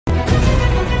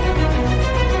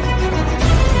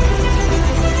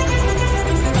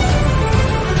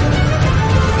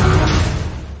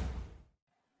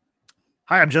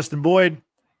Hi, I'm Justin Boyd.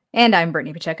 And I'm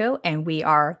Brittany Pacheco, and we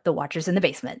are the Watchers in the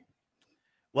Basement.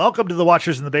 Welcome to the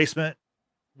Watchers in the Basement.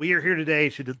 We are here today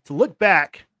to look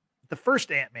back at the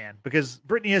first Ant-Man, because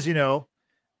Brittany, as you know,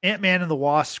 Ant-Man and the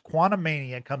Wasp: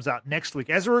 Quantumania comes out next week.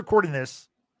 As we're recording this,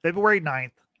 February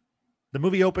 9th. The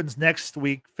movie opens next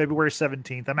week, February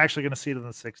 17th. I'm actually going to see it on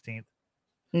the 16th.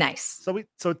 Nice.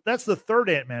 So that's the third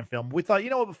Ant-Man film. We thought,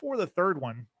 before the third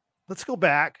one, let's go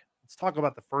back. Let's talk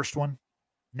about the first one.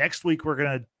 Next week, we're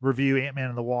going to review Ant-Man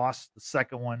and the Wasp, the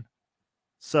second one.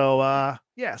 So,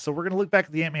 so we're going to look back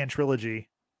at the Ant-Man trilogy.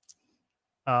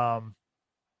 The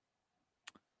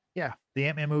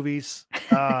Ant-Man movies.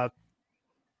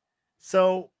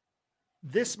 So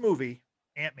this movie,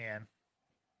 Ant-Man,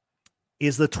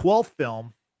 is the 12th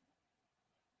film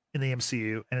in the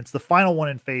MCU, and it's the final one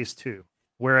in phase 2.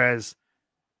 Whereas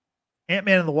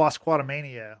Ant-Man and the Wasp: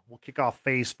 Quantumania will kick off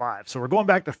phase 5. So we're going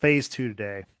back to phase 2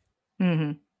 today.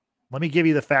 Mm-hmm. Let me give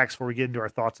you the facts before we get into our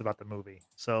thoughts about the movie.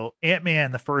 So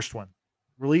Ant-Man, the first one,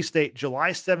 release date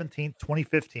July 17th,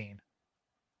 2015.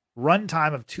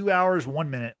 Runtime of 2 hours,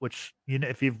 1 minute, which,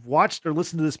 if you've watched or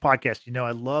listened to this podcast, I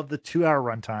love the 2 hour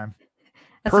runtime.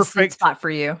 That's perfect. A sweet spot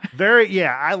for you.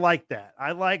 I like that.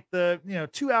 I like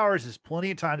 2 hours is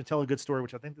plenty of time to tell a good story,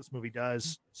 which I think this movie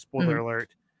does. Spoiler alert.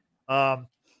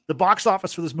 The box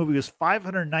office for this movie was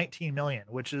 $519 million,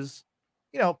 which is,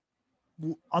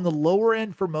 on the lower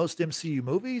end for most MCU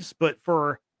movies, but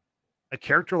for a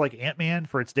character like Ant-Man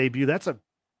for its debut, that's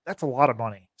a lot of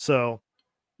money. So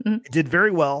it did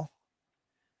very well.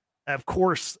 Of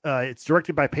course, it's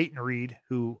directed by Peyton Reed,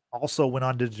 who also went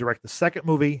on to direct the second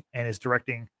movie and is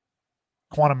directing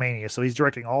Quantumania. So he's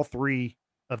directing all 3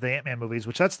 of the Ant-Man movies,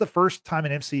 which that's the first time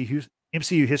in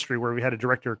MCU history where we had a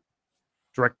director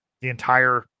direct the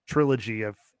entire trilogy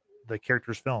of the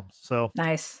characters' films. So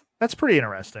nice. That's pretty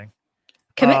interesting.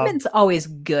 Commitment's always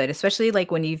good, especially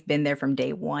like when you've been there from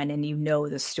day one and you know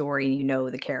the story and you know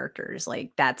the characters.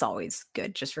 Like that's always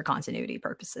good just for continuity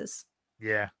purposes.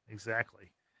 Yeah,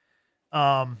 exactly.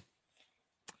 So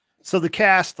the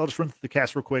cast, I'll just run through the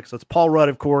cast real quick. So it's Paul Rudd,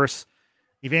 of course,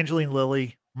 Evangeline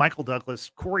Lilly, Michael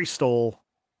Douglas, Corey Stoll,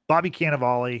 Bobby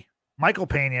Cannavale, Michael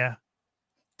Pena,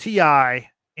 T.I.,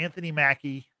 Anthony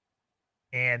Mackie,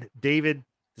 and David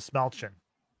Dastmalchian,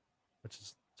 which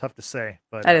is tough to say.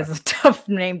 But that is a tough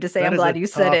name to say. I'm glad you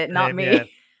said it, not me.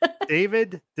 Yeah.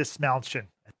 David Dastmalchian.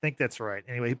 I think that's right.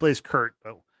 Anyway, he plays Kurt,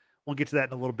 but we'll get to that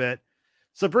in a little bit.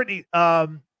 So Brittany,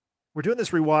 we're doing this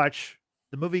rewatch.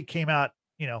 The movie came out,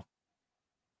 8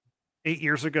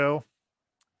 years ago.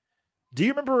 Do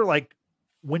you remember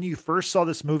when you first saw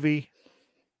this movie,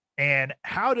 and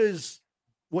how does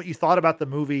what you thought about the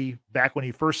movie back when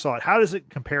you first saw it, how does it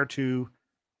compare to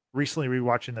recently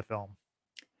rewatching the film?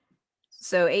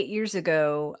 So 8 years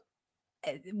ago,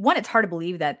 one, it's hard to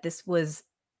believe that this was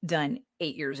done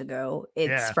 8 years ago.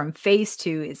 It's from phase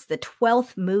 2. It's the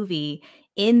 12th movie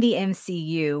in the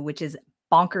MCU, which is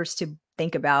bonkers to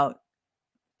think about.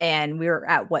 And we were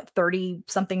at 30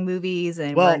 something movies,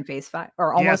 and we're in phase 5,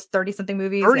 or almost 30 something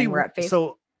movies. 30, and we're at phase.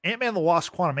 So Ant-Man and the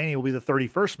Wasp: Quantumania will be the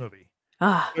 31st movie.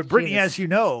 But Brittany, as you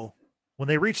know, when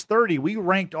they reached 30, we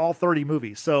ranked all 30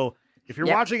 movies. So if you're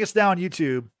watching us now on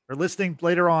YouTube or listening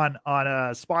later on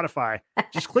Spotify,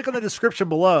 just click on the description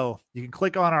below. You can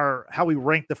click on how we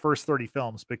rank the first 30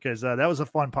 films, because that was a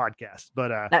fun podcast.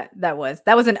 But that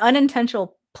was an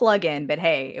unintentional plug-in, but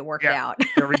hey, it worked out.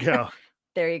 There we go.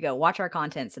 There you go. Watch our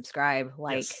content, subscribe,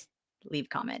 leave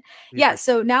comment.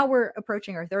 So now we're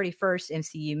approaching our 31st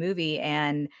MCU movie,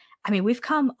 and I mean, we've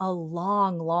come a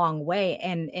long, long way.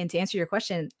 And to answer your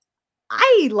question,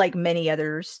 I, like many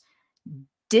others,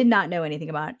 did not know anything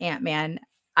about Ant-Man.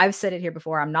 I've said it here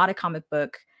before. I'm not a comic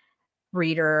book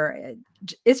reader.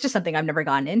 It's just something I've never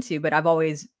gotten into, but I've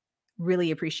always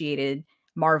really appreciated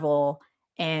Marvel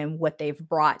and what they've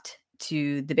brought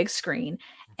to the big screen.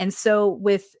 And so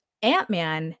with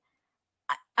Ant-Man,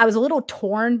 I was a little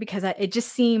torn because it just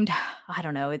seemed, I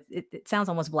don't know, it sounds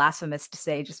almost blasphemous to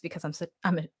say, just because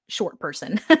I'm a short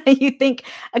person. You think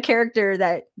a character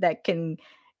that can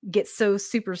get so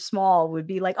super small would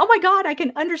be like, oh my God, I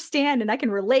can understand and I can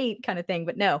relate, kind of thing.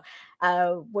 But no,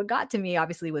 what got to me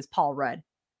obviously was Paul Rudd.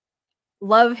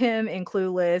 Love him in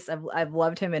Clueless. I've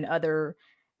loved him in other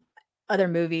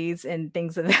movies and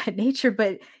things of that nature.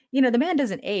 But the man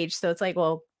doesn't age, so it's like,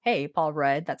 well, hey, Paul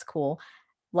Rudd, that's cool.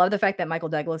 Love the fact that Michael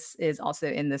Douglas is also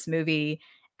in this movie,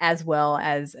 as well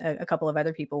as a couple of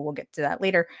other people. We'll get to that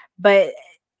later. But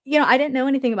I didn't know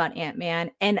anything about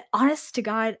Ant-Man. And honest to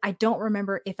God, I don't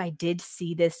remember if I did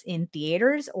see this in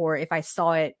theaters or if I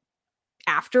saw it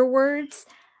afterwards.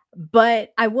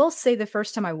 But I will say the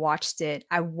first time I watched it,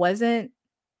 I wasn't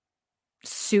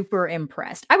super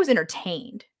impressed. I was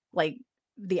entertained. Like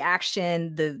the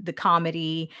action, the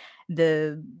comedy,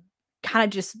 the kind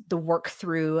of just the work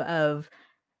through of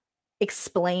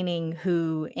explaining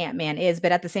who Ant-Man is,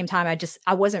 but at the same time,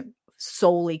 I wasn't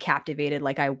solely captivated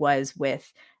like I was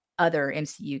with other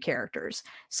MCU characters.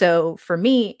 So for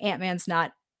me, Ant-Man's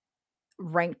not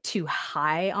ranked too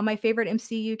high on my favorite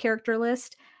MCU character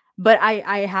list, but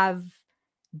I have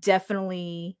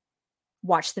definitely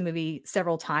watched the movie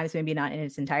several times, maybe not in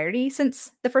its entirety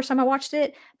since the first time I watched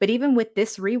it. But even with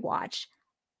this rewatch,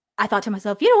 I thought to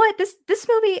myself, you know what? This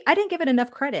movie, I didn't give it enough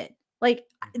credit. Like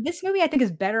this movie, I think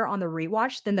is better on the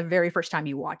rewatch than the very first time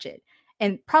you watch it.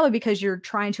 And probably because you're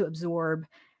trying to absorb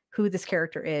who this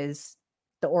character is,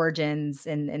 the origins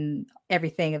and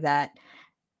everything of that.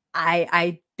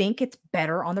 I think it's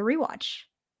better on the rewatch.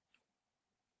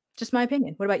 Just my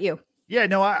opinion. What about you? Yeah,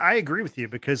 no, I agree with you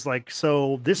because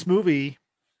so this movie,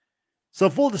 so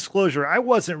full disclosure, I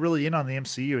wasn't really in on the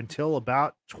MCU until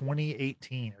about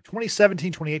 2018 or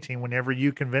 2017, 2018, whenever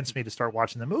you convinced me to start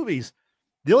watching the movies.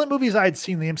 The only movies I'd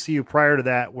seen the MCU prior to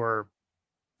that were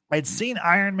I'd seen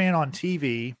Iron Man on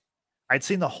TV. I'd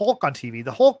seen the Hulk on TV.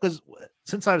 The Hulk is,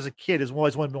 since I was a kid, has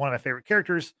always one of my favorite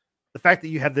characters. The fact that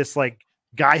you have this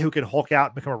guy who can Hulk out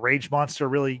and become a rage monster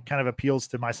really kind of appeals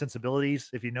to my sensibilities,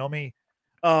 if you know me.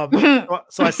 So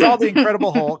I saw the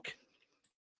Incredible Hulk,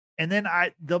 and then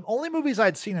the only movies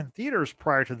I'd seen in theaters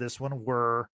prior to this one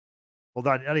were, well,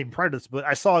 not even prior to this, but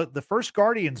I saw the first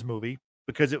Guardians movie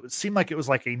because seemed like it was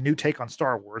like a new take on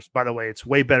Star Wars. By the way, it's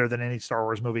way better than any Star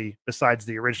Wars movie besides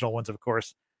the original ones, of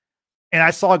course. And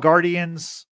I saw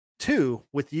Guardians 2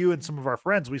 with you and some of our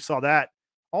friends. We saw that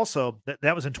also.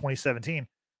 That was in 2017.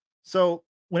 So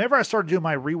whenever I started doing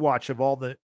my rewatch of all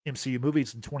the MCU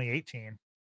movies in 2018,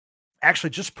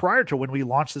 actually just prior to when we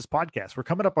launched this podcast, we're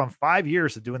coming up on 5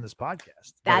 years of doing this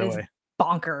podcast. That is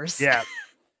bonkers. Yeah.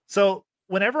 So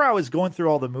whenever I was going through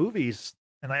all the movies,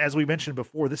 and as we mentioned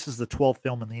before, this is the 12th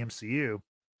film in the MCU,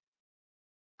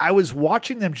 I was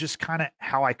watching them just kind of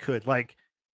how I could. Like,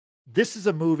 this is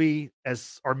a movie,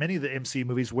 as are many of the MCU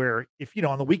movies, where if,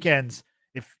 on the weekends,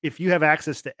 if you have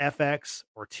access to FX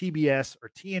or TBS or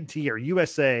TNT or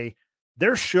USA,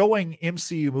 they're showing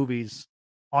MCU movies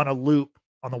on a loop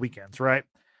on the weekends, right?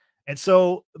 And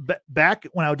so back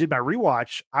when I did my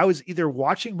rewatch, I was either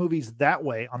watching movies that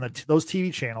way on those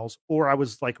TV channels, or I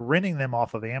was renting them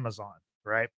off of Amazon,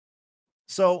 right?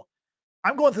 So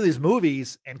I'm going through these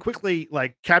movies, and quickly,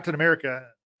 Captain America,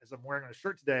 as I'm wearing a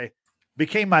shirt today,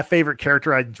 became my favorite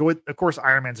character. I enjoyed, of course,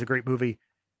 Iron Man's a great movie.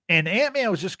 And Ant-Man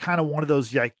was just kind of one of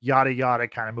those yada yada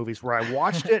kind of movies where I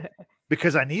watched it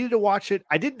because I needed to watch it.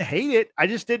 I didn't hate it. I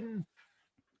didn't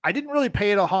really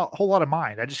pay it a whole lot of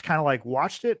mind. I just kind of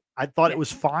watched it. I thought it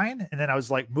was fine. And then I was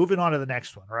moving on to the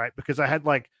next one, right? Because I had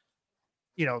 20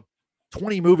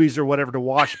 movies or whatever to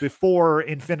watch before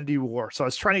Infinity War. So I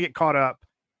was trying to get caught up.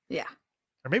 Yeah.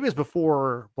 Or maybe it was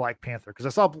before Black Panther.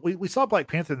 Because we saw Black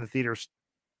Panther in the theaters.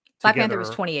 Black Panther was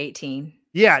 2018.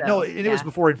 Yeah, so, no, and it was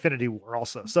before Infinity War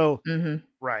also. So, mm-hmm.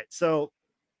 Right. So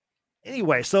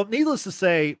anyway, so needless to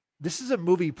say, this is a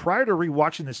movie prior to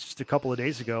rewatching this just a couple of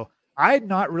days ago. I had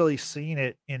not really seen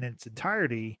it in its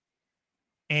entirety.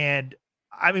 And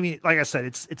I mean, like I said,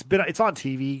 it's on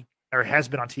TV, or has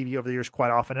been on TV over the years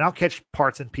quite often. And I'll catch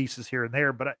parts and pieces here and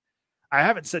there, but I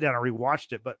haven't sat down and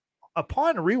rewatched it. But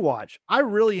upon rewatch, I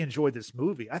really enjoyed this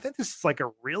movie. I think this is a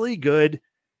really good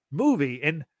movie.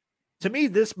 And to me,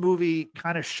 this movie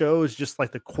kind of shows just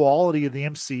the quality of the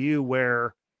MCU,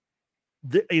 where,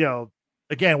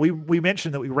 again, we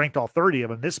mentioned that we ranked all 30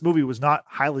 of them. This movie was not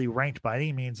highly ranked by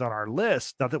any means on our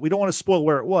list. Not that we don't want to spoil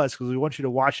where it was, because we want you to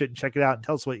watch it and check it out and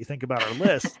tell us what you think about our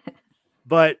list.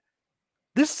 But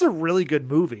this is a really good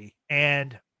movie,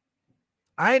 and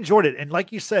I enjoyed it. And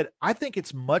like you said, I think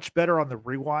it's much better on the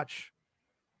rewatch.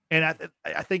 And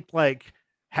I think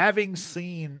having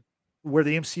seen where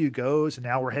the MCU goes, and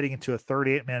now we're heading into a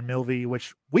 38-man movie,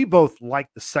 which we both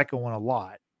liked the second one a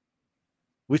lot.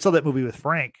 We saw that movie with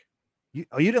Frank. You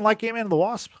didn't like Ant-Man and the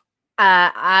Wasp?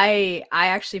 I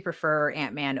actually prefer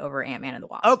Ant-Man over Ant-Man and the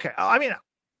Wasp. Okay. I mean,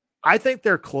 I think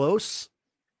they're close.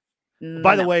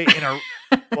 By the way, in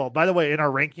our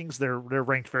rankings, they're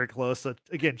ranked very close. So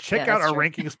again, check out our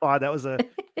rankings pod. That was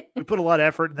we put a lot of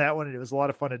effort in that one, and it was a lot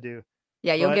of fun to do.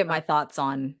 Yeah, you'll get my thoughts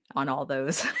on all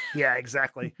those. Yeah,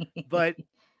 exactly. But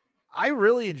I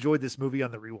really enjoyed this movie on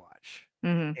the rewatch.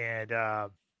 Mm-hmm. And I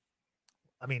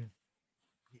mean,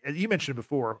 you mentioned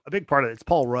before, a big part of it's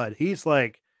Paul Rudd. He's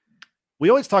we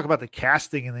always talk about the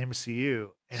casting in the MCU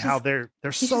and how they're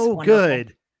so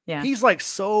good. Yeah. He's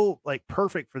so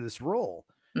perfect for this role.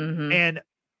 Mm-hmm. And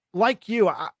like you,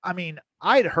 I mean,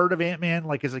 I had heard of Ant-Man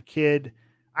like as a kid.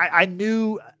 I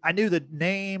knew the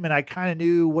name and I kind of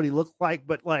knew what he looked like,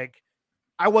 but like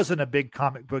I wasn't a big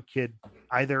comic book kid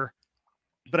either.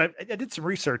 But I did some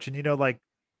research, and like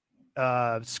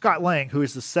Scott Lang, who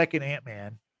is the second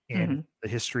Ant-Man in the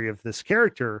history of this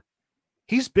character,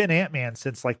 he's been Ant-Man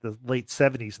since like the late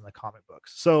 70s in the comic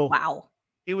books. So Wow.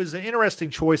 it was an interesting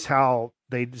choice how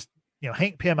they just,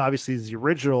 Hank Pym obviously is the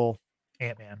original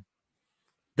Ant-Man.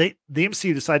 The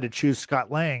MCU decided to choose Scott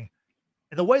Lang,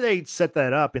 and the way they set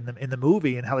that up in the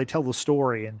movie and how they tell the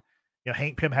story, and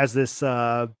Hank Pym has this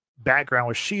background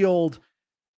with Shield,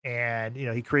 and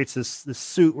he creates this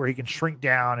suit where he can shrink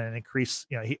down and increase.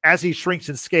 As he shrinks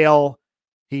in scale,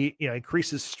 he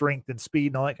increases strength and speed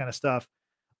and all that kind of stuff.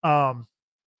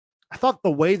 I thought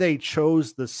the way they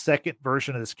chose the second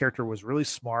version of this character was really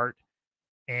smart,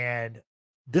 and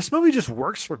this movie just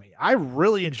works for me. I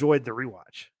really enjoyed the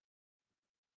rewatch.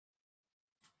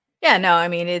 Yeah, no, I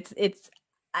mean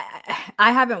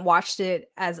I haven't watched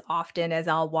it as often as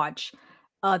I'll watch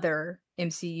other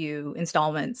MCU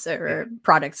installments or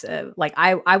products. Like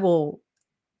I will,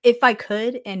 if I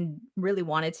could and really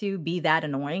wanted to be that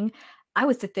annoying, I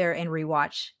would sit there and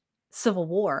rewatch Civil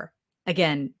War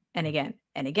again and again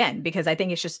and again, because I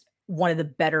think it's just one of the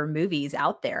better movies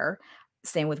out there.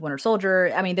 Same with Winter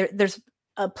Soldier. I mean, there's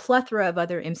a plethora of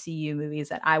other MCU movies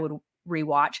that I would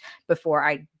rewatch before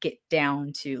I get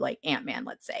down to like Ant-Man,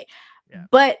 let's say. Yeah.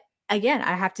 But again,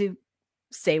 I have to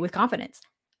say with confidence,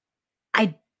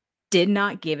 I did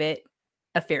not give it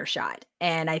a fair shot.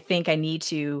 And I think I need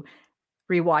to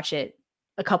rewatch it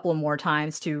a couple of more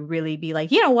times to really be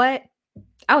like, you know what?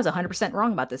 I was 100%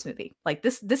 wrong about this movie. Like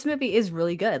this movie is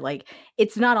really good. Like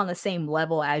it's not on the same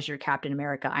level as your Captain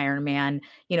America, Iron Man,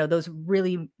 those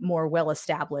really more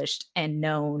well-established and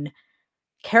known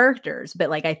characters. But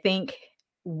like, I think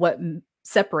what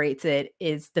separates it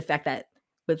is the fact that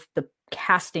with the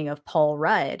casting of Paul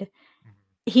Rudd,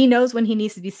 he knows when he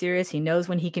needs to be serious. He knows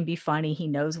when he can be funny. He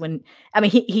knows when, I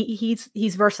mean,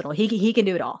 he's versatile. He can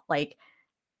do it all. Like,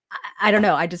 I don't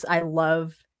know. I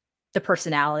love the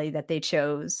personality that they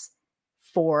chose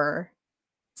for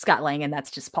Scott Lang, and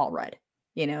that's just Paul Rudd.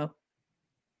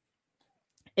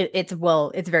 It's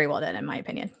very well done in my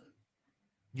opinion.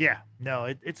 Yeah, no,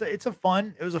 it was a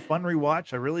fun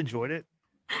rewatch. I really enjoyed it.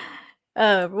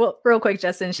 Real quick,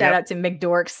 Justin, shout out to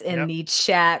McDorks in the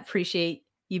chat. Appreciate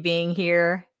you being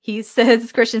here. He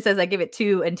says, Christian says, I give it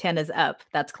 2 antennas up.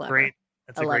 That's clever. Great.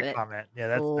 That's a great comment. Yeah,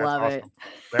 that's awesome.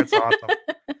 That's awesome.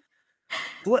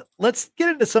 Let's get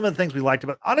into some of the things we liked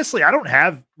about. Honestly, I don't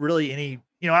have really any,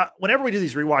 whenever we do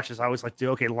these rewatches, I always like to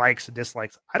do, okay, likes and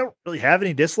dislikes. I don't really have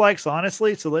any dislikes,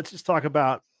 honestly. So let's just talk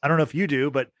about, I don't know if you do,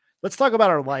 but let's talk about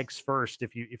our likes first.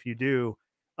 If you do,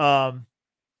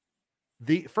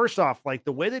 the first off, like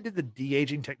the way they did the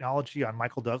de-aging technology on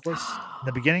Michael Douglas in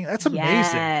the beginning, that's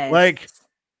amazing. Yes. Like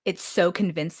it's so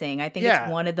convincing. I think it's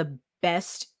one of the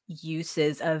best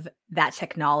uses of that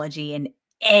technology in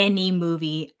any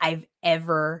movie I've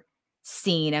ever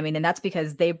seen. I mean, and that's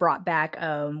because they brought back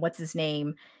what's his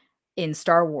name in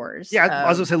Star Wars. Yeah, I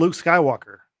was gonna say Luke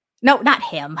Skywalker. No, not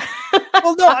him.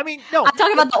 Well, no, I mean, no. I'm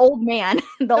talking about the old man.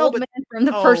 Man from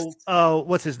the first. Oh,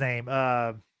 what's his name?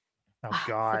 Oh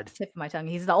God. Tip of my tongue.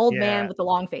 He's the old man with the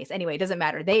long face. Anyway, it doesn't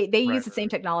matter. They use the same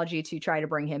technology to try to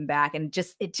bring him back, and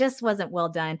it just wasn't well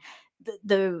done.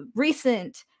 The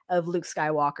recent of Luke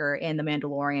Skywalker and The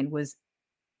Mandalorian was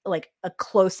like a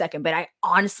close second, but I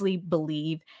honestly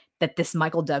believe that this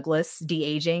Michael Douglas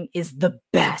de-aging is the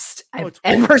best I've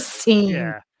ever seen.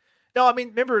 Yeah. No, I mean,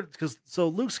 remember, so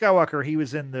Luke Skywalker, he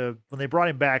was when they brought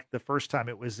him back the first time,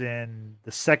 it was in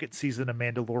the second season of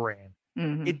Mandalorian.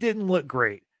 Mm-hmm. It didn't look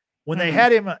great. When they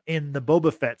had him in the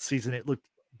Boba Fett season, it looked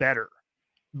better,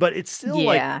 but it's still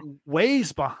like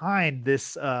ways behind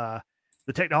this, the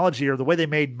technology or the way they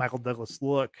made Michael Douglas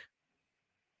look.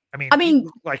 I mean,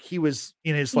 like he was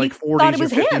in his like 40s or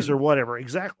 50s or whatever.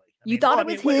 Exactly. You thought it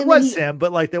was him. It was him,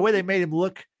 but like the way they made him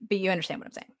look. But you understand what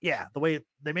I'm saying. Yeah. The way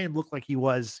they made him look like he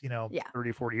was,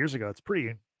 30, 40 years ago. It's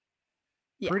pretty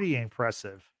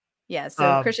impressive. Yeah.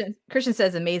 So Christian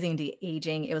says amazing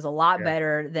de-aging. It was a lot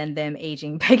better than them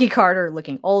aging Peggy Carter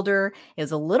looking older. It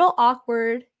was a little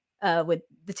awkward with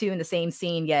the two in the same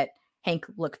scene, yet Hank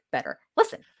looked better.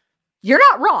 Listen, you're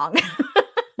not wrong.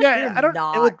 Yeah, I don't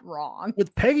not wrong.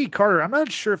 With Peggy Carter, I'm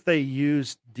not sure if they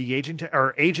used de-aging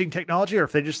or aging technology or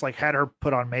if they just like had her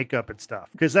put on makeup and stuff.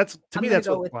 Because that's to me that's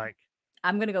what like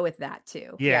I'm gonna go with that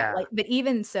too. Yeah. Like, but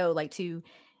even so, like to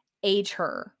age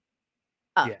her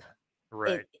up. Yeah.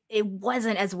 Right. It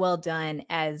wasn't as well done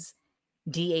as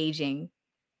de-aging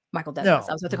Michael Douglas. I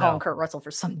No, was about to call him no. Kurt Russell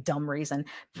for some dumb reason.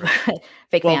 Right.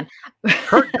 Fake Well, fan.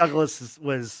 Kirk Douglas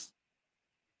was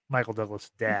Michael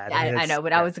Douglas' dad. I mean, I it's know,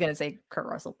 but I was gonna say Kurt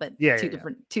Russell, but yeah, two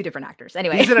different actors.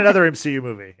 Anyway, he's in another MCU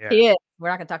movie. Yeah, he is. We're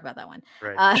not gonna talk about that one.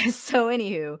 right. So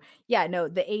anywho, yeah, no,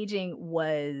 the de-aging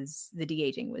was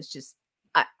just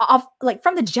off like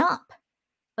from the jump.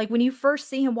 Like when you first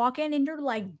see him walk in and you're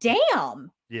like,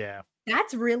 damn, Yeah,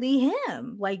 that's really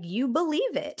him. Like you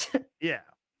believe it. yeah.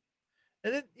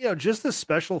 And then, just the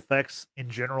special effects in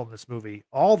general in this movie,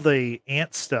 all the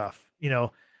ant stuff,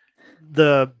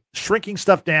 the shrinking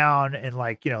stuff down and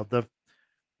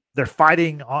they're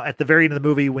fighting at the very end of the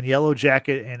movie when Yellow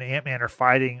Jacket and Ant-Man are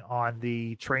fighting on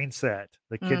the train set,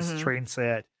 the kids' train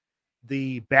set,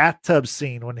 the bathtub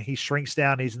scene when he shrinks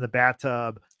down, he's in the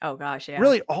bathtub. Oh gosh, yeah.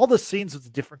 Really all the scenes with the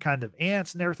different kind of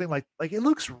ants and everything, like it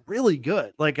looks really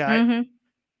good. Like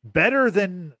better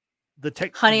than the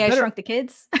tech. Honey, I Shrunk the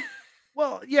Kids.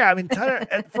 Well, yeah, I mean,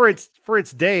 for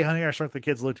its day, Honey, I Shrunk the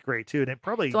Kids looked great too, and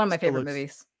it's one of my favorite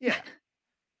movies. Yeah,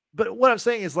 but what I'm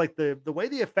saying is like the way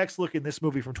the effects look in this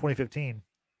movie from 2015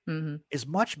 is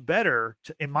much better,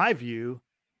 in my view,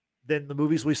 than the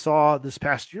movies we saw this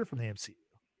past year from the MCU.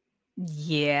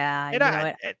 Yeah,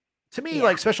 and to me,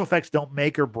 like special effects don't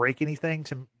make or break anything.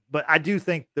 But I do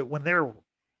think that when they're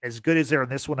as good as they're in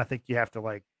this one, I think you have to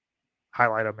like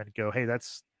highlight them and go, "Hey,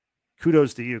 that's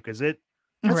kudos to you," because that's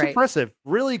impressive.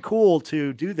 Really cool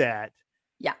to do that.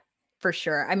 Yeah, for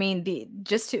sure. I mean,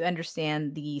 just to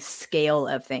understand the scale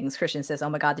of things, Christian says, "Oh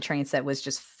my God, the train set was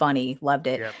just funny. Loved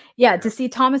it." Yep. Yeah, to see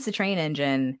Thomas the Train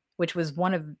Engine, which was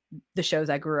one of the shows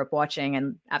I grew up watching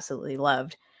and absolutely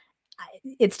loved.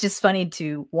 It's just funny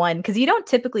because you don't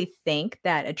typically think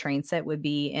that a train set would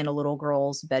be in a little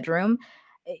girl's bedroom.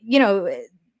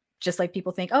 Just like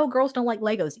people think, oh, girls don't like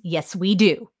Legos. Yes, we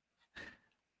do.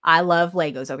 I love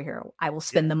Legos over here. I will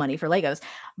spend the money for Legos.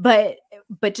 But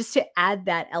just to add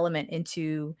that element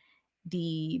into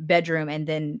the bedroom and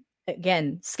then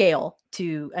again, scale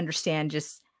to understand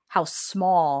just how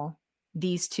small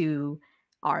these two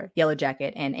are, Yellow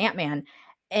Jacket and Ant-Man,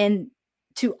 and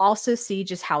to also see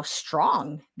just how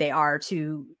strong they are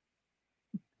to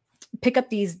pick up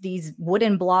these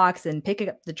wooden blocks and pick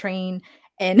up the train.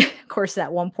 And of course,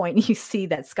 at one point you see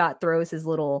that Scott throws his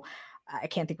little, I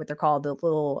can't think what they're called, the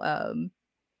little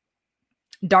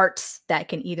darts that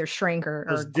can either shrink or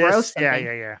grow something.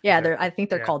 Yeah. Exactly. I think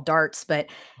they're called darts, but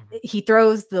he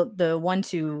throws the one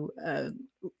to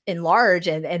enlarge,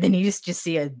 and then you just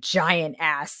see a giant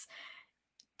ass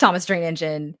Thomas Train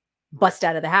Engine bust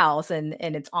out of the house, and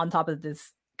it's on top of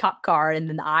this cop car, and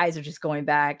then the eyes are just going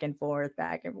back and forth,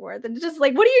 and it's just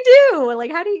like, what do you do? Like,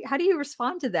 how do you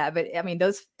respond to that? But I mean,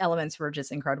 those elements were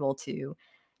just incredible to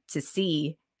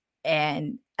see,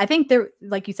 and I think they're,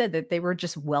 like you said, that they were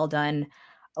just well done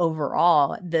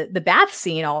overall. The bath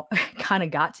scene all kind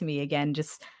of got to me again,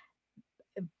 just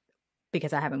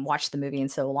because I haven't watched the movie in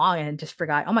so long and just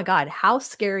forgot, oh my God, how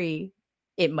scary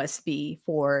it must be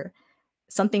for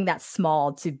something that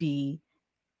small to be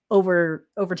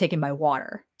overtaken by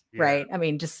water, right? I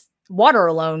mean, just water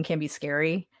alone can be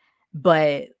scary,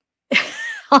 but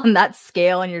on that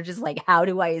scale, and you're just like, how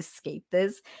do I escape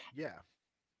this? Yeah.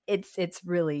 It's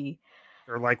really.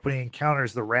 Or like when he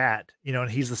encounters the rat, and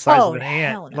he's the size of an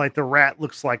ant, like the rat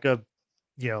looks like a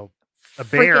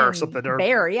bear or something, or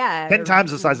bear, yeah, 10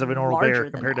 times the size of a normal bear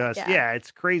compared to us. Yeah,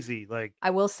 it's crazy. Like,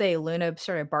 I will say, Luna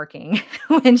started barking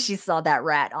when she saw that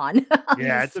rat on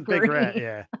yeah, it's a big rat.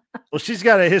 Yeah, well, she's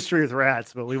got a history with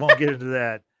rats, but we won't get into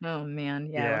that. Oh man,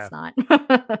 yeah, let's not.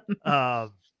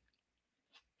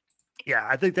 Yeah,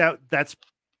 I think that's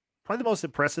probably the most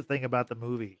impressive thing about the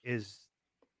movie is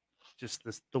just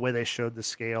the way they showed the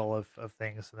scale of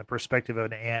things and the perspective of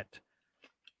an ant,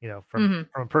 from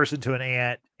a person to an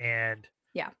ant. And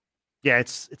yeah,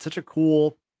 it's such a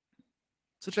cool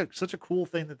thing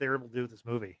that they were able to do with this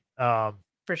movie.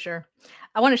 For sure.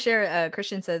 I want to share,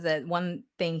 Christian says that one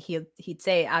thing he'd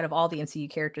say, out of all the MCU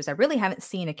characters, I really haven't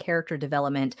seen a character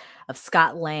development of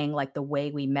Scott Lang like the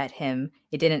way we met him.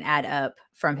 It didn't add up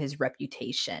from his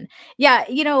reputation. Yeah,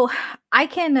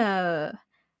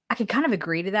 I can kind of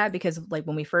agree to that, because like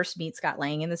when we first meet Scott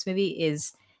Lang in this movie,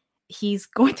 he's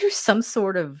going through some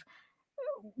sort of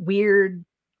weird,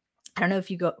 I don't know if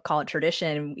you call it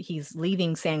tradition. He's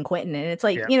leaving San Quentin, and it's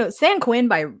like, San Quentin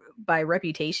by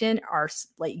reputation are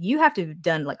like, you have to have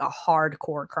done like a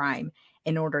hardcore crime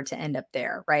in order to end up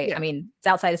there, right? Yeah. I mean, it's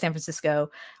outside of San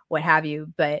Francisco, what have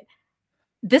you, but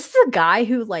this is a guy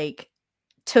who like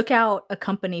took out a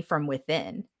company from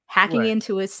within, hacking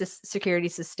into a security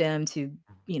system to,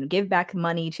 give back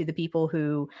money to the people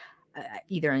who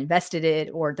either invested it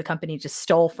or the company just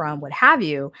stole from, what have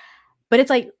you. But it's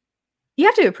like, you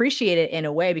have to appreciate it in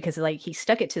a way because like he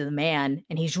stuck it to the man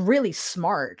and he's really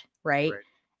smart, right?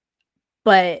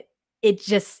 But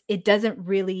it doesn't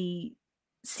really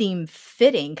seem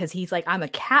fitting because he's like, I'm a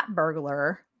cat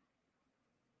burglar.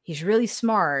 He's really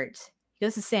smart. He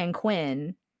goes to San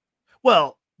Quinn.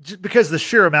 Well, just because the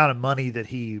sheer amount of money that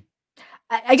he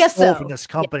I guess stole so. from this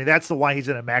company, that's the why he's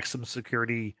in a maximum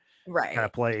security kind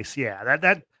of place. Yeah,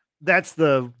 that's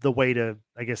the way to,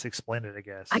 I guess, explain it.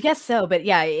 I guess so, but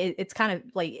yeah, it's kind of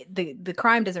like the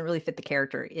crime doesn't really fit the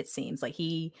character. It seems like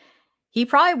he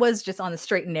probably was just on the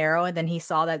straight and narrow, and then he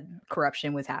saw that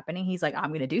corruption was happening. He's like, I'm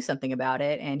going to do something about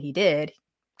it, and he did.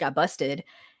 Got busted,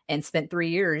 and spent 3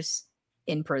 years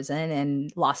in prison,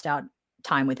 and lost out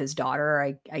time with his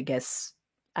daughter. I guess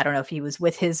I don't know if he was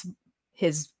with his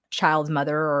child's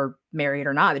mother or married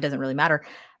or not. It doesn't really matter.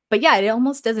 But yeah, it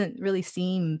almost doesn't really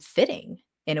seem fitting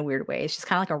in a weird way. It's just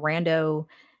kind of like a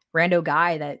rando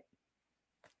guy that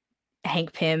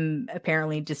Hank Pym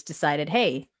apparently just decided,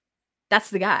 hey, that's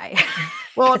the guy.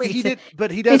 Well, I mean, he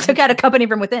took out a company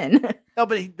from within. No,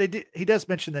 but he does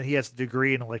mention that he has a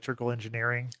degree in electrical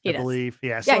engineering, I believe.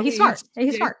 Yeah, so, he's smart.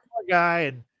 He's smart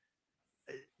guy,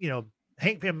 and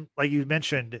Hank Pym, like you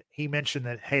mentioned, he mentioned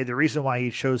that hey, the reason why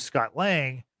he chose Scott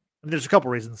Lang, I mean, there's a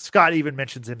couple reasons. Scott even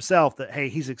mentions himself that hey,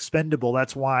 he's expendable.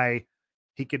 That's why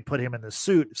he can put him in the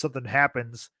suit if something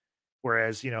happens.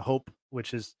 Whereas Hope,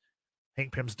 which is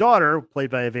Hank Pym's daughter, played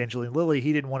by Evangeline Lilly,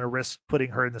 he didn't want to risk putting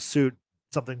her in the suit,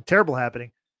 something terrible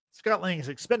happening. Scott Lang is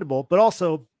expendable, but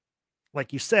also,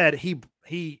 like you said,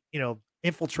 he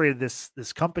infiltrated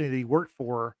this company that he worked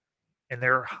for and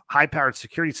their high-powered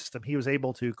security system. He was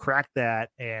able to crack that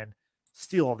and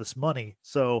steal all this money.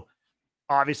 So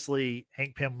obviously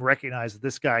Hank Pym recognized that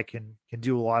this guy can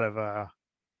do a lot of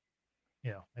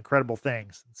incredible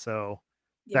things. So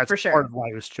that's for sure part of why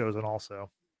he was chosen also.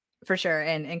 For sure.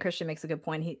 And Christian makes a good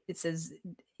point. It says,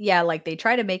 yeah, like they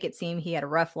try to make it seem he had a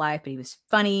rough life, but he was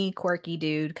funny, quirky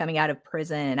dude coming out of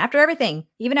prison. And after everything,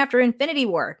 even after Infinity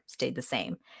War, stayed the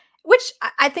same, which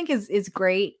I think is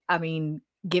great. I mean,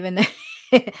 given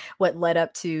what led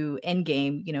up to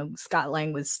Endgame, Scott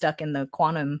Lang was stuck in the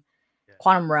quantum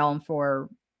realm for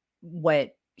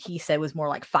what he said was more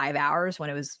like 5 hours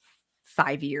when it was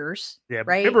 5 years. Yeah.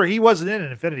 Right. Remember, he wasn't in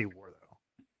an Infinity War.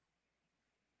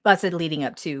 I said leading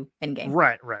up to Endgame.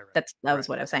 Right. That was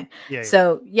what I was saying. Yeah.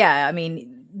 So yeah, I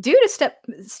mean, dude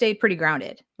stayed pretty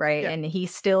grounded, right? Yeah. And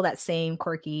he's still that same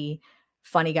quirky,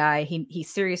 funny guy.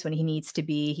 He's serious when he needs to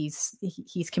be. He's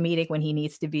comedic when he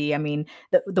needs to be. I mean,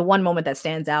 the one moment that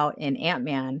stands out in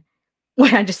Ant-Man,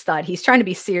 when I just thought he's trying to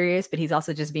be serious, but he's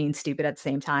also just being stupid at the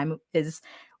same time, is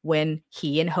when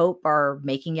he and Hope are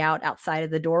making out outside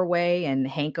of the doorway, and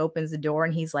Hank opens the door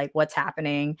and he's like, "What's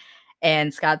happening?"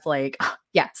 And Scott's like, oh,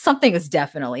 yeah, something is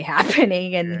definitely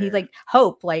happening. And he's like,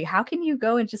 Hope, like, how can you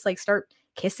go and just like start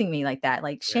kissing me like that?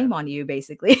 Like, shame on you,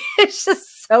 basically. It's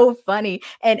just so funny.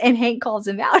 And Hank calls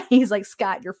him out. He's like,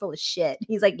 Scott, you're full of shit.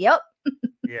 He's like, yep.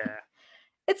 Yeah.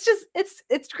 It's just,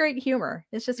 it's great humor.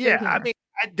 It's just great humor. I mean,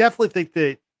 I definitely think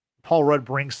that Paul Rudd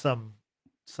brings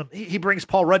he brings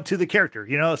Paul Rudd to the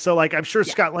character, So like, I'm sure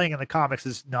Scott Lang in the comics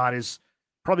is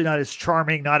probably not as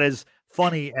charming, not as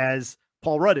funny as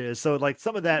Paul Rudd is. So like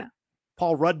some of that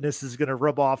Paul Ruddness is going to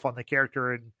rub off on the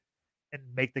character and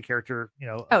make the character,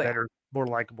 a better, more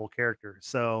likable character.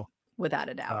 So without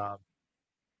a doubt,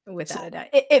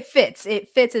 it fits.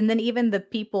 And then even the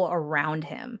people around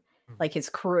him, like his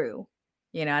crew,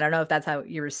 I don't know if that's how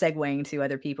you were segueing to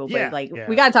other people, but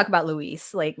we got to talk about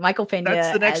Luis, like Michael Pena.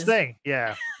 That's the next thing.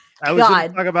 Yeah. I was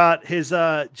going to talk about his,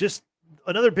 just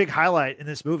another big highlight in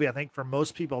this movie. I think for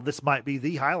most people, this might be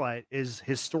the highlight, is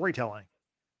his storytelling.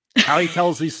 How he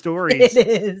tells these stories. It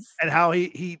is. And how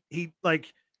he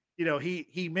like,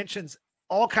 he mentions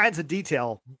all kinds of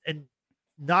detail and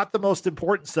not the most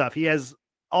important stuff. He has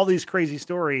all these crazy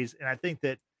stories. And I think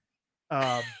that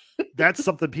that's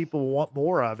something people want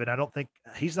more of. And I don't think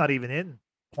he's not even in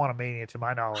Quantumania to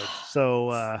my knowledge.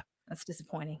 So that's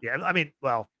disappointing. Yeah. I mean,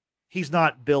 well, he's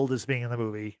not billed as being in the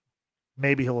movie.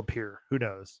 Maybe he'll appear. Who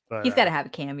knows? But he's got to have a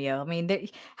cameo. I mean,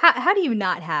 how do you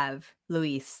not have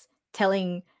Luis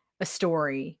telling a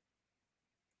story?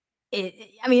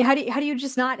 I mean, how do you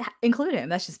just not include him?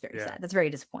 That's just very sad. That's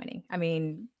very disappointing. I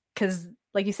mean, because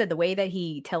like you said, the way that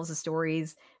he tells the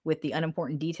stories with the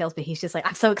unimportant details, but he's just like,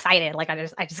 I'm so excited. Like I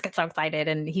just get so excited,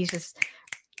 and he's just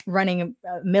running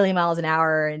a million miles an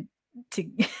hour and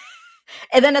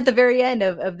then at the very end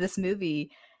of this movie,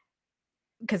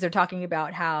 because they're talking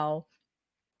about how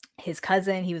his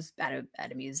cousin, he was at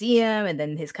a museum, and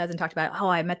then his cousin talked about, oh,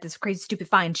 I met this crazy, stupid,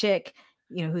 fine chick.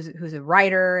 you know, who's a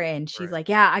writer, and she's Right. like,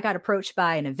 yeah, I got approached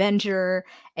by an Avenger,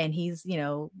 and he's, you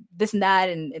know, this and that,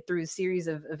 and through a series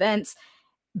of events,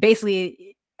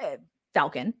 basically,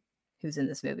 Falcon, who's in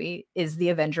this movie, is the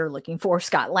Avenger looking for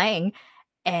Scott Lang,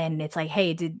 and it's like,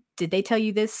 hey, did they tell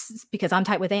you this because I'm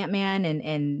tight with Ant-Man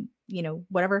and you know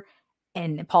whatever,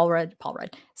 and Paul Rudd,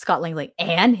 Scott Lang's like,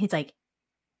 and he's like,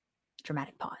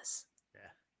 dramatic pause. Yeah.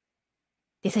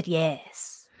 They said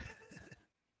yes.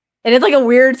 And it's like a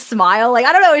weird smile. Like,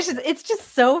 I don't know. It's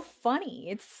just so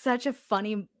funny. It's such a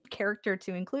funny character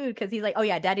to include because he's like, oh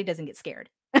yeah, daddy doesn't get scared.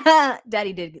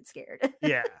 Daddy did get scared.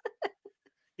 Yeah.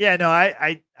 Yeah, no,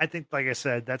 I think, like I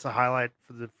said, that's a highlight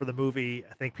for the movie.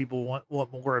 I think people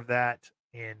want more of that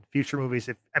in future movies.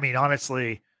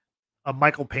 Honestly, a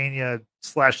Michael Pena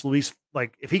 / Luis,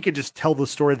 like if he could just tell the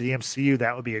story of the MCU,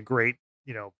 that would be a great,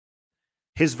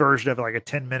 his version of like a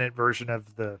 10-minute version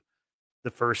of the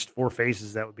first 4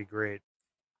 phases. That would be great.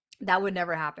 That would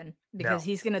never happen because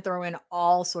he's going to throw in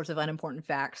all sorts of unimportant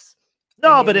facts.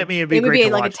 No, but it'd be great. It would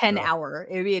be like a 10-hour.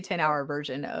 It would be a 10-hour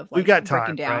version of like we've got time,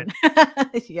 breaking down.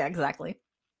 Right? Yeah, exactly.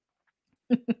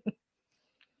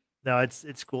 No,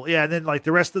 it's cool. Yeah, and then like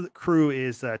the rest of the crew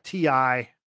is T.I.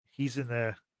 He's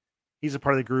a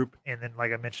part of the group, and then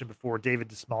like I mentioned before, David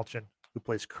Dastmalchian, who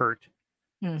plays Kurt.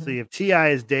 Mm-hmm. So you have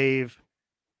T.I. as Dave,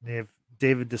 and you have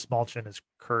David Dastmalchian as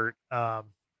Kurt.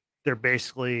 They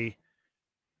basically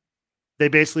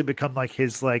become like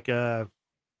his A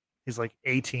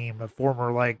team, a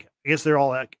former, like, I guess they're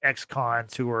all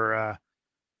ex-cons who are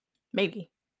maybe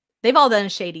they've all done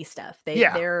shady stuff.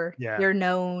 They're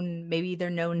known, maybe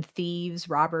they're known thieves,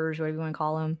 robbers, whatever you want to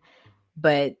call them.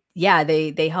 But yeah,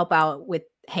 they help out with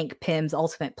Hank Pym's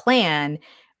ultimate plan,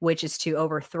 which is to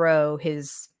overthrow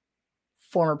his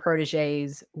former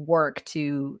protege's work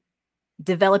to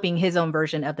developing his own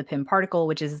version of the Pym particle,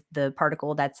 which is the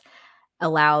particle that's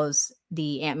allows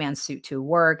the Ant-Man suit to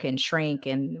work and shrink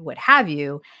and what have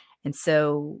you. And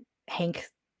so Hank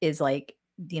is like,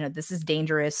 this is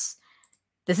dangerous.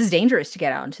 This is dangerous to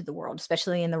get out into the world,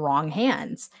 especially in the wrong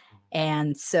hands.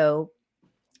 And so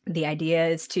the idea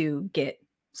is to get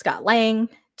Scott Lang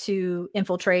to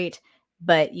infiltrate,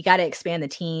 but you got to expand the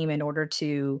team in order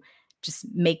to just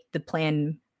make the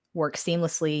plan work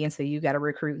seamlessly. And so you got to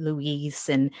recruit Luis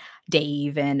and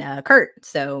Dave and Kurt.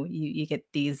 So you get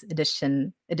these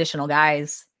additional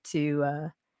guys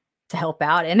to help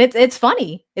out. And it's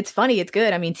funny. It's funny. It's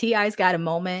good. I mean, T.I.'s got a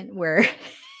moment where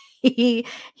he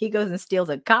goes and steals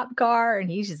a cop car and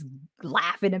he's just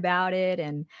laughing about it.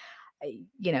 And,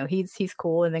 he's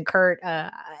cool. And then Kurt,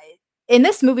 in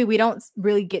this movie, we don't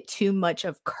really get too much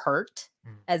of Kurt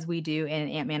as we do in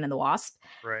Ant-Man and the Wasp.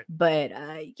 Right. But,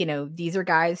 these are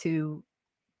guys who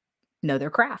know their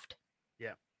craft.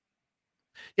 Yeah.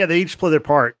 Yeah, they each play their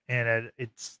part, and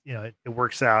it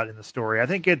works out in the story. I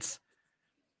think it's,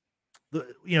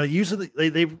 usually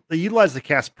they utilize the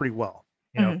cast pretty well.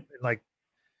 Like,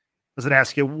 I was going to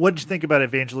ask you, what did you think about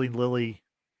Evangeline Lilly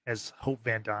as Hope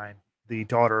Van Dyne, the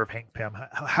daughter of Hank Pym?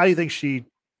 How do you think she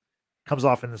comes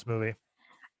off in this movie?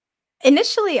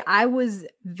 Initially, I was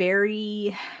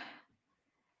very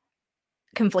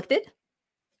conflicted.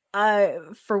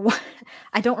 For one,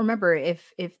 I don't remember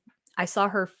if I saw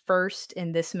her first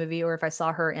in this movie or if I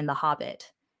saw her in The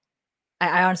Hobbit.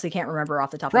 I honestly can't remember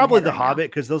off the top of my head. Probably The Hobbit,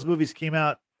 because those movies came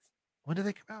out. When did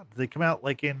they come out? Did they come out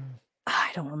like in? I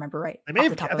don't remember right. I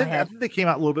think they came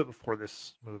out a little bit before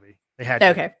this movie. They had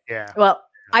okay. Yeah. Well,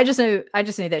 I just knew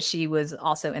that she was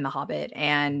also in The Hobbit,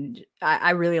 and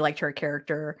I really liked her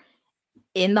character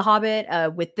in The Hobbit.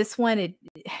 With this one,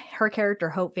 her character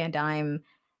Hope Van Dyne,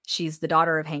 she's the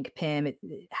daughter of Hank Pym.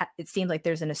 It seems like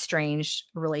there's an estranged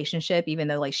relationship, even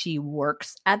though like she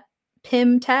works at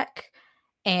Pym Tech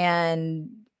and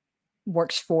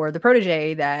works for the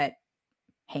protege that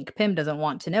Hank Pym doesn't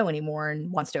want to know anymore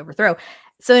and wants to overthrow.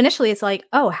 So initially it's like,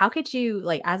 oh, how could you,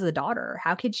 like, as a daughter,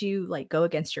 how could you like go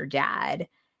against your dad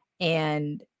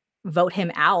and vote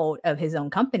him out of his own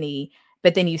company?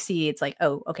 But then you see it's like,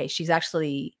 oh, okay, she's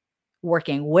actually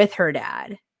working with her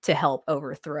dad to help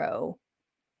overthrow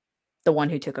the one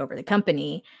who took over the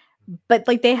company. But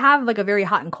like they have like a very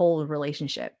hot and cold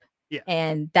relationship. Yeah.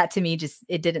 And that to me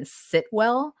it didn't sit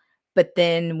well. But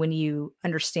then when you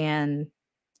understand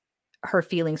her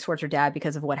feelings towards her dad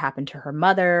because of what happened to her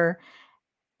mother,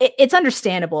 it's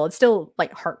understandable. It's still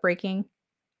like heartbreaking.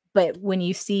 But when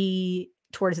you see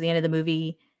towards the end of the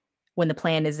movie, when the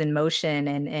plan is in motion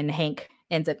and Hank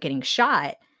ends up getting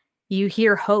shot, you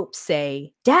hear Hope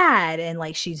say, "Dad," and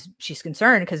like she's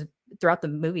concerned because throughout the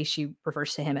movie she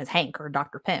refers to him as Hank or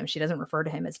Dr. Pym. She doesn't refer to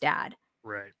him as Dad.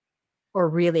 Right. or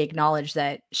really acknowledge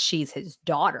that she's his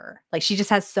daughter. Like, she just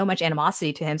has so much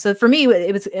animosity to him. So for me,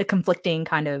 it was a conflicting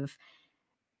kind of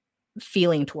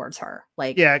feeling towards her.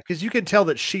 Like, Yeah, because you can tell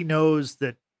that she knows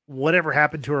that whatever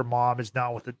happened to her mom is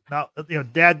not with her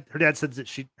dad says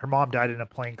that her mom died in a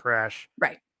plane crash.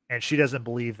 right. And she doesn't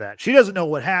believe that. She doesn't know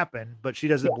what happened, but she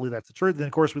doesn't Yeah. believe that's the truth. And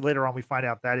of course, later on we find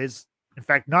out that is, in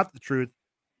fact, not the truth.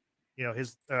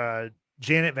 His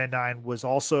Janet Van Dyne was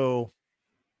also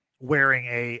wearing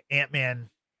a Ant-Man,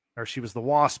 or she was the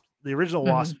Wasp. The original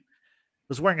Wasp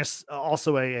was wearing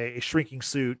also a shrinking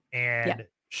suit, and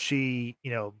she,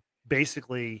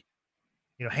 basically,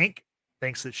 Hank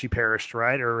thinks that she perished,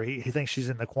 right? Or he thinks she's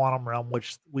in the quantum realm,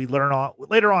 which we later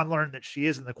on learn that she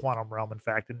is in the quantum realm, in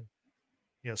fact.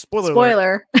 And spoiler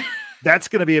alert, that's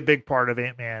going to be a big part of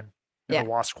Ant-Man and the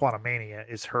Wasp: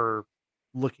 Quantumania, is her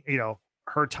looking,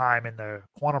 her time in the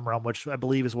quantum realm, which I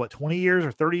believe is 20 years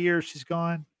or 30 years she's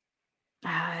gone.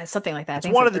 Something like that. It's I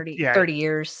think one it's of 30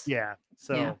 years. Yeah.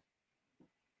 So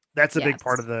that's a big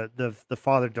part of the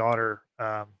father-daughter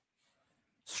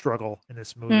struggle in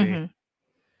this movie.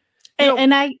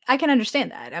 And I can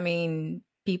understand that. I mean,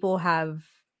 people have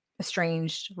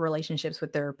estranged relationships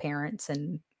with their parents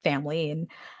and family, and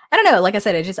I don't know, like I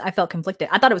said, I felt conflicted.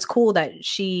 I thought it was cool that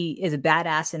she is a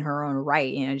badass in her own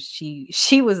right.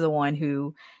 She was the one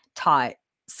who taught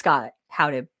Scott how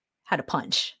to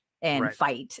punch and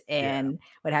fight and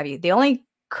what have you. The only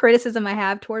criticism I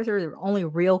have towards her, the only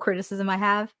real criticism I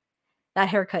have, that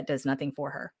haircut does nothing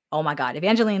for her. Oh my God.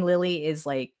 Evangeline Lilly is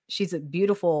like, she's a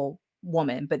beautiful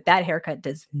woman, but that haircut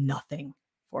does nothing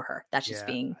for her. That's just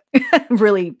being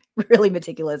really, really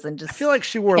meticulous and just. I feel like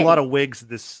she wore a lot of wigs in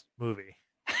this movie.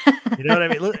 You know what I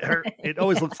mean? It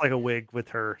always looks like a wig with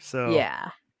her. So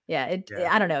yeah. I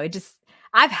don't know.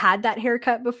 I've had that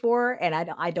haircut before, and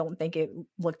I don't think it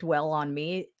looked well on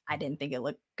me. I didn't think it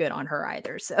looked good on her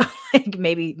either. So like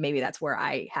maybe that's where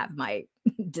I have my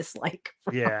dislike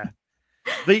from. Yeah.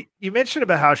 But you mentioned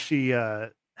about how she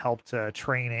helped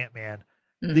train Ant-Man.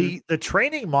 The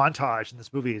training montage in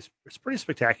this movie is pretty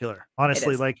spectacular,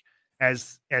 honestly. Like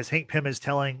as Hank Pym is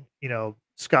telling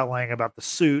Scott Lang about the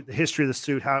suit, the history of the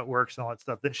suit, how it works, and all that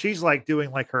stuff. Then she's like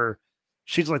doing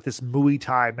she's like this Muay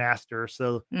Thai master,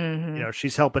 so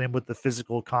she's helping him with the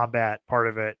physical combat part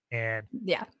of it, and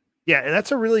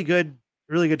that's a really good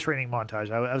training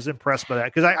montage. I was impressed by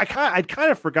that, because I'd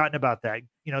kind of forgotten about that,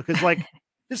 because like.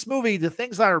 This movie, the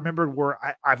things I remembered were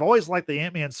I've always liked the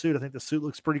Ant-Man suit. I think the suit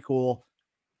looks pretty cool.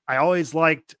 I always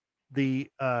liked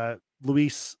the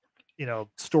Luis,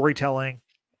 storytelling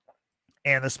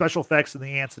and the special effects and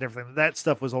the ants and everything. That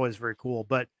stuff was always very cool.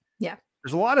 But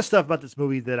there's a lot of stuff about this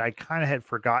movie that I kind of had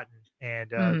forgotten.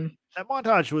 And that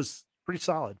montage was pretty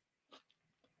solid.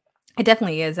 It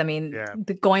definitely is. I mean,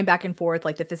 going back and forth,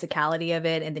 like the physicality of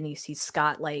it. And then you see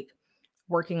Scott like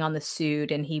working on the suit,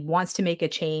 and he wants to make a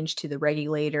change to the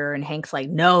regulator, and Hank's like,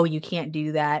 no, you can't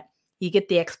do that. You get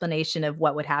the explanation of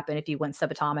what would happen if you went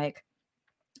subatomic,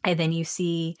 and then you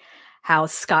see how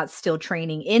Scott's still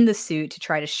training in the suit to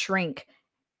try to shrink,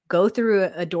 go through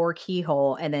a door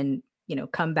keyhole, and then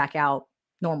come back out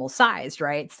normal sized,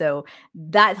 right? So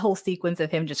that whole sequence of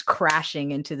him just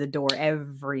crashing into the door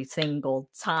every single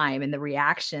time, and the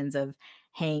reactions of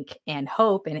Hank and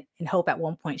Hope, and Hope at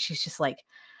one point, she's just like,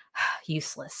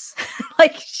 useless.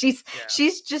 Like she's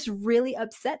just really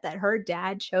upset that her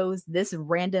dad chose this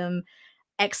random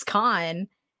ex-con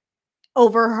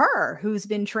over her, who's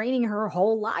been training her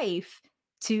whole life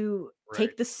to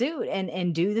take the suit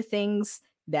and do the things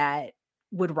that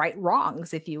would right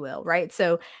wrongs, if you will, right?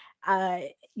 So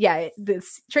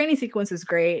this training sequence was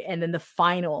great, and then the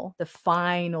final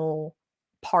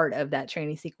part of that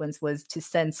training sequence was to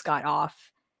send Scott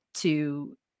off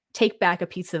to take back a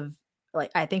piece of, like,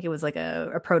 I think it was like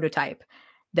a prototype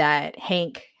that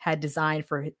Hank had designed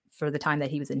for the time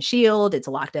that he was in S.H.I.E.L.D. It's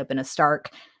locked up in a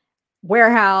Stark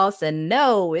warehouse, and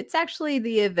no, it's actually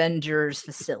the Avengers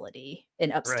facility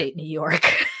in upstate New York.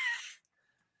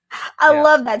 I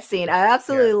love that scene. I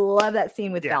absolutely love that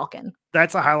scene with Falcon.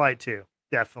 That's a highlight too.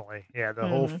 Definitely. Yeah. The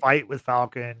whole fight with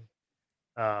Falcon.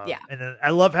 And then I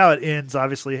love how it ends.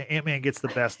 Obviously, Ant-Man gets the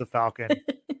best of Falcon.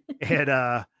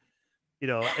 And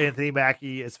Anthony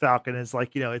Mackie as Falcon is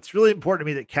like, it's really important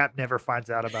to me that Cap never finds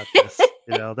out about this.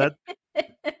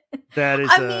 That is.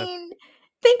 I mean,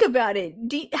 think about it.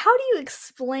 How do you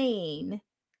explain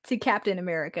to Captain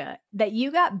America that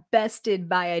you got bested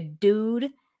by a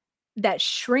dude that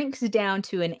shrinks down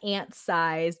to an ant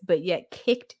size, but yet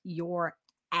kicked your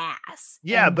ass?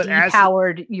 Yeah, and but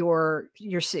depowered your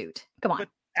suit. Come on. But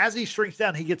as he shrinks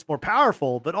down, he gets more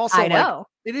powerful. But also, I know.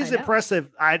 It is impressive.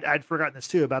 I'd forgotten this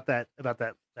too about that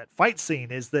fight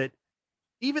scene, is that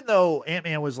even though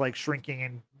Ant-Man was like shrinking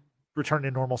and returned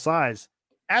to normal size,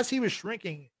 as he was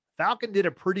shrinking, Falcon did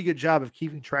a pretty good job of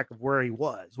keeping track of where he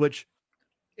was, which,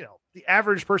 you know, the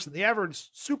average person, the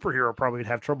average superhero probably would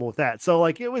have trouble with that. So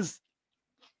like it was,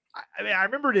 I mean, I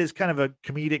remember it as kind of a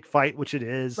comedic fight, which it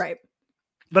is, Right.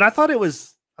 but I thought it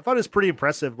was pretty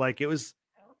impressive. Like it was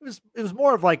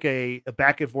more of like a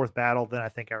back and forth battle than I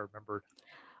think I remembered.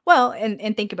 Well,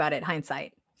 and think about it,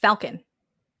 hindsight. Falcon,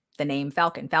 the name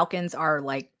Falcon. Falcons are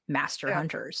like master Yeah,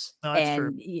 hunters. no, that's true.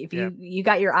 And if Yeah, you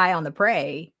got your eye on the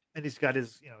prey, and he's got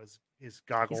his, you know, his he's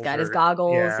goggles got his or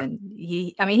goggles yeah, and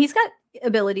I mean, he's got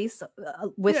abilities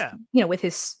with, yeah, with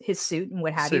his suit and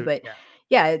what have you. suit, But yeah,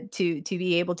 yeah, to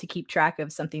be able to keep track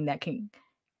of something that can,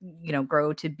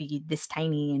 grow to be this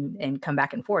tiny and come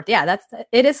back and forth. Yeah,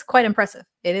 it is quite impressive.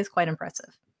 It is quite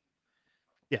impressive.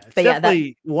 yeah. It's But yeah,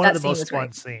 definitely one of that the scene most was great.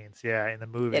 fun scenes, yeah, in the It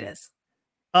movie. is.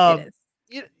 It Um, is.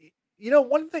 you, you know,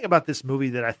 one thing about this movie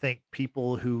that I think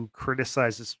people who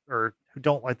criticize this or who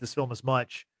don't like this film as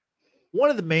much, one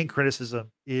of the main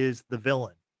criticism is the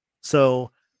villain.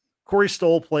 So Corey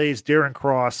Stoll plays Darren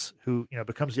Cross, who, you know,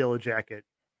 becomes Yellow Jacket,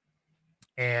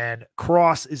 and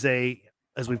Cross is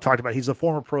as we've talked about, he's a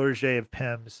former protege of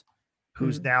Pym's,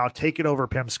 who's Mhm. now taken over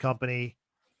Pym's company.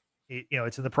 You know,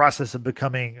 it's in the process of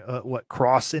becoming what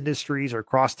Cross Industries or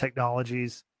Cross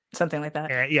Technologies. Something like that.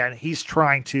 And yeah, and he's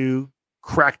trying to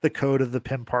crack the code of the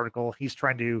Pym particle. He's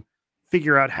trying to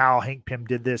figure out how Hank Pym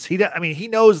did this. I mean, he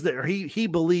knows that, or he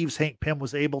believes Hank Pym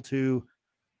was able to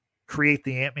create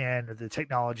the Ant-Man or the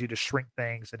technology to shrink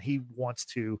things, and he wants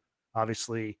to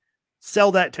obviously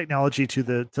sell that technology to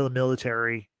the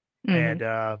military. Mhm.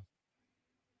 And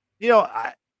you know,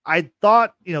 I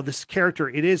thought, you know, this character,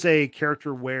 it is a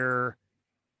character where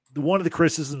one of the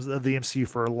criticisms of the MCU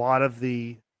for a lot of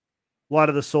the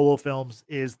solo films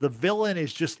is the villain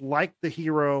is just like the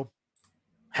hero,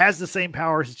 has the same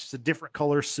powers, it's just a different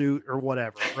color suit or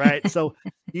whatever, right? So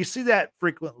you see that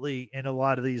frequently in a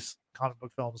lot of these comic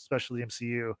book films, especially the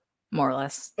MCU. More or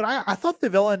less. But I thought the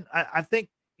villain, I think,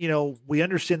 you know, we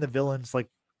understand the villain's like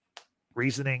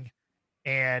reasoning,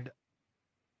 and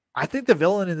I think the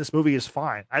villain in this movie is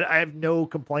fine. I have no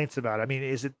complaints about it. I mean,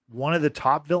 is it one of the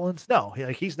top villains? No,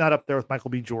 like he's not up there with Michael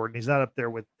B. Jordan. He's not up there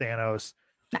with Thanos,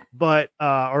 No. but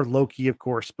or Loki, of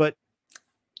course. But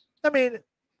I mean,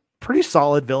 pretty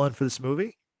solid villain for this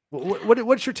movie.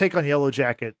 What's your take on Yellow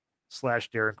Jacket /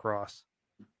 Darren Cross?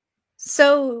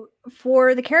 So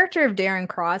for the character of Darren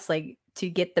Cross, like to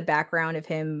get the background of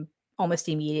him almost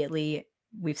immediately,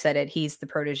 we've said it, he's the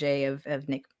protege of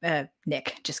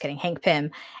Nick, just kidding, Hank Pym.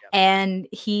 Yeah. And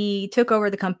he took over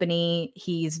the company.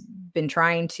 He's been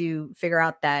trying to figure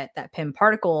out that Pym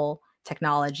particle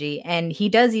technology, and he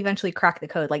does eventually crack the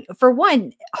code. Like, for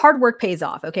one, hard work pays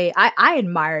off. Okay. I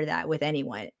admire that with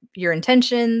anyone. Your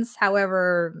intentions,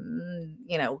 however,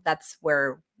 that's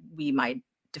where we might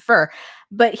defer.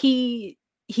 But he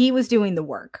was doing the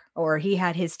work, or he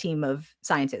had his team of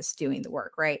scientists doing the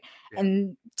work, right? Yeah.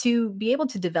 And to be able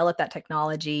to develop that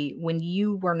technology when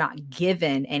you were not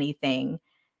given anything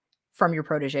from your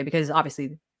protege, because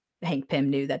obviously Hank Pym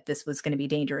knew that this was going to be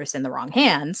dangerous in the wrong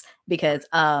hands, because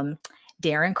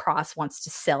Darren Cross wants to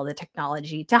sell the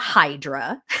technology to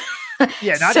Hydra.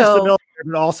 Yeah, not just the military,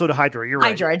 but also to Hydra. You're right.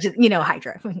 Hydra,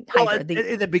 Hydra. Well, Hydra.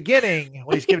 in the beginning,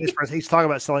 when he's giving his press, he's talking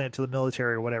about selling it to the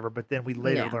military or whatever, but then we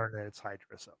later learn that it's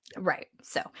Hydra. So yeah. Right.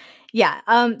 So yeah.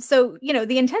 So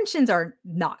the intentions are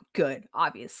not good,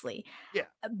 obviously. Yeah.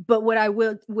 But what I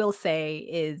will say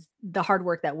is the hard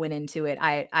work that went into it,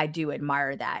 I do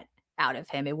admire that out of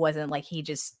him. It wasn't like he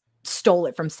just stole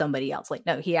it from somebody else. Like,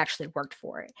 no, he actually worked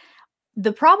for it.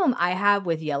 The problem I have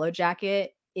with Yellow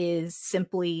Jacket is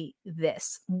simply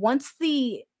this. Once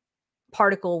the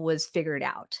particle was figured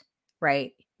out,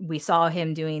 right? We saw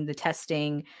him doing the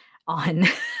testing on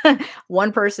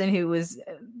one person who was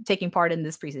taking part in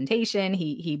this presentation.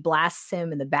 He blasts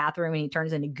him in the bathroom and he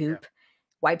turns into goop,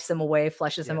 wipes him away,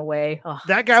 flushes him away. Oh,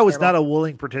 that guy was not a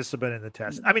willing participant in the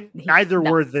test. I mean, neither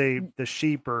were the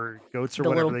sheep or goats or the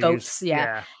whatever little they goats. used.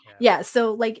 Yeah.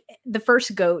 So like the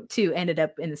first goat too ended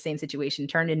up in the same situation,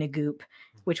 turned into goop,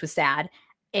 which was sad.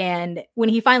 And when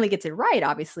he finally gets it right,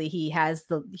 obviously he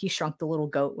shrunk the little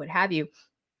goat, what have you.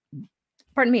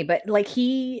 Pardon me, but like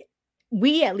we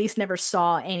at least never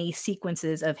saw any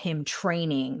sequences of him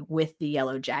training with the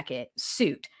Yellow Jacket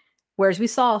suit. Whereas we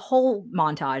saw a whole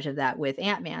montage of that with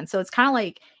Ant-Man. So it's kind of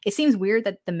like, it seems weird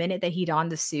that the minute that he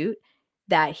donned the suit,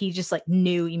 that he just like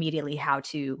knew immediately how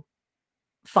to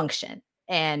function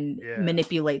and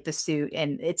manipulate the suit.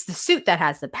 And it's the suit that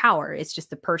has the power. It's just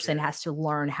the person has to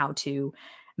learn how to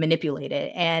manipulate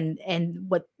it. And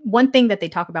what one thing that they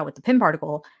talk about with the Pym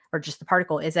particle, or just the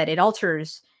particle, is that it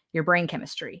alters your brain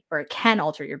chemistry, or it can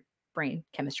alter your brain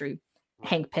chemistry.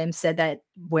 Hank Pym said that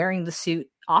wearing the suit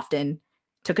often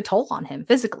took a toll on him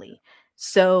physically.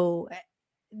 So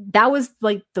that was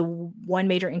like the one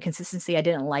major inconsistency I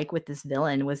didn't like with this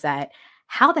villain, was that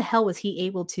how the hell was he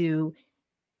able to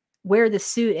wear the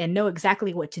suit and know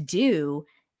exactly what to do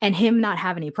and him not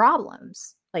have any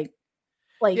problems?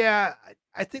 Yeah,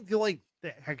 I think the only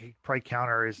thing I could probably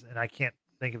counter is, and I can't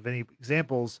think of any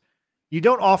examples, you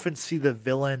don't often see the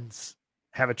villains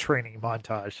have a training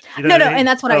montage. You know no, what I and mean?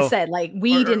 that's what I said. Like,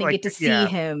 we or didn't like, get to see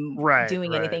him right,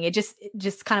 doing anything. It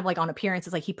just kind of like on appearance,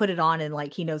 it's like he put it on and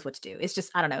like he knows what to do. It's just,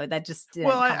 I don't know, that just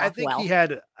didn't come I off think he well.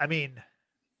 had. I mean,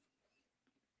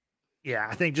 yeah,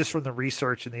 I think just from the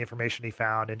research and the information he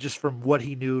found, and just from what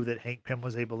he knew that Hank Pym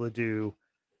was able to do,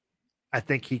 I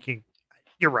think he can.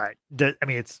 You're right. I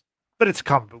mean, but it's a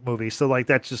comic book movie, so like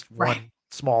that's just Right. one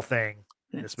small thing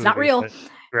in this It's movie. not real.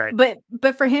 Right.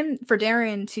 But for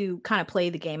Darren to kind of play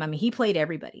the game, I mean, he played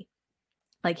everybody.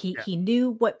 Like he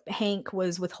knew what Hank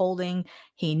was withholding.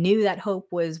 He knew that Hope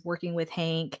was working with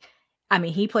Hank. I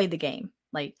mean, he played the game.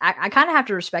 Like, I kind of have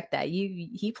to respect that.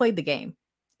 He played the game,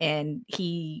 and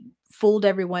he fooled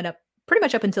everyone up pretty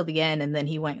much up until the end, and then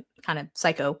he went kind of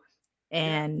psycho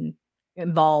and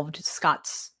involved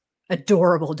Scott's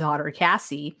adorable daughter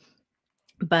Cassie.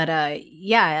 But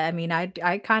yeah, I mean, I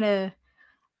kind of,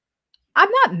 I'm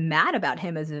not mad about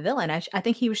him as a villain. I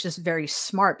think he was just very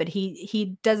smart, but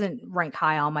he doesn't rank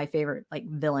high on my favorite like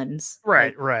villains.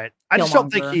 Right, Like right. I just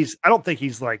don't think I don't think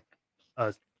he's like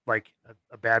a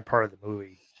bad part of the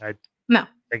movie. I No,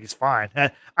 think he's fine.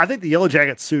 I think the Yellow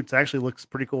Jacket suits actually looks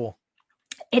pretty cool.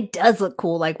 it does look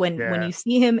cool. Like when you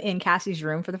see him in Cassie's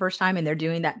room for the first time, and they're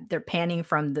doing that, they're panning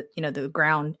from the, the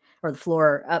ground or the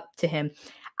floor up to him.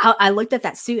 I looked at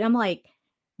that suit. And I'm like,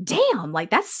 damn,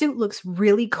 like that suit looks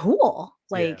really cool.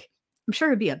 Like, I'm sure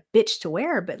it'd be a bitch to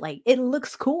wear, but like it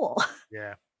looks cool.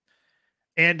 Yeah.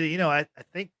 And I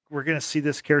think we're gonna see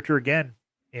this character again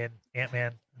in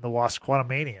Ant-Man and the Wasp: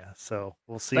 Quantumania. So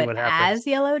we'll see what happens. As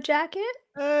Yellow Jacket?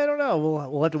 I don't know.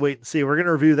 We'll have to wait and see. We're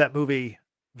gonna review that movie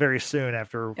very soon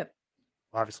after. Yep.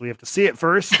 Obviously, we have to see it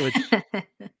first, which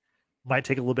might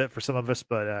take a little bit for some of us,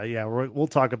 but yeah, we'll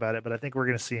talk about it. But I think we're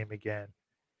gonna see him again.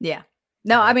 Yeah.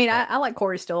 No, I mean, I like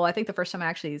Corey Stoll. I think the first time I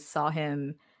actually saw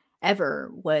him ever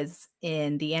was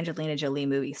in the Angelina Jolie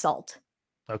movie Salt.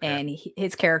 Okay. And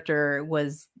his character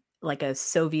was like a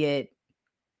Soviet,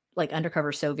 like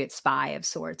undercover Soviet spy of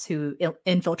sorts who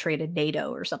infiltrated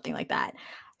NATO or something like that.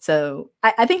 So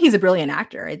I think he's a brilliant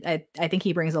actor. I think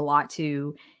he brings a lot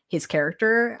to his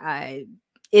character.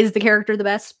 Is the character the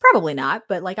best? Probably not.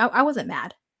 But like, I wasn't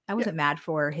mad. I wasn't mad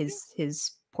for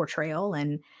his portrayal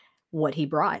and what he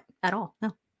brought at all.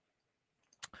 No.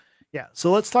 Yeah.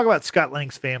 So let's talk about Scott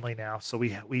Lang's family now. So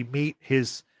we meet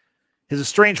his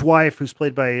estranged wife, who's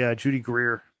played by Judy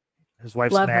Greer. His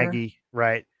wife's Love Maggie,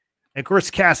 right? And of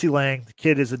course, Cassie Lang. The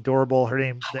kid is adorable.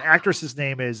 The actress's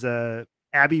name is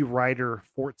Abby Ryder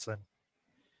Fortson.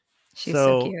 She's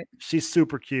so cute. She's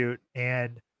super cute.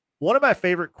 And one of my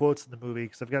favorite quotes in the movie,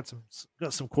 because I've got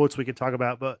some quotes we could talk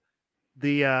about, but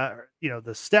the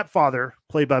the stepfather,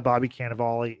 played by Bobby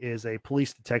Cannavale, is a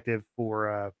police detective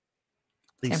for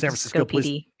the San Francisco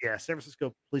Police. Yeah, San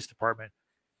Francisco Police Department.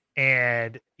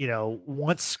 And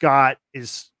once Scott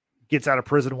gets out of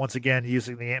prison once again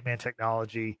using the Ant-Man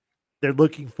technology, they're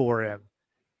looking for him.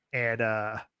 And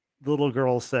the little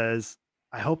girl says,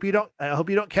 I hope you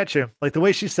don't catch him. Like, the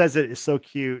way she says it is so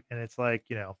cute. And it's like,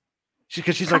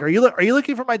 she's like, are you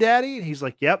looking for my daddy? And he's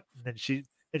like, yep. And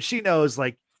then she knows,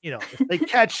 like, if they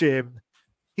catch him,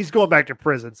 he's going back to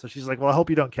prison. So she's like, well, I hope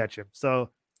you don't catch him.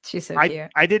 So she's so cute.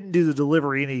 I didn't do the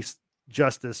delivery any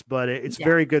justice, but it's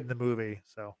very good in the movie.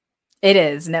 So it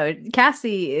is. No,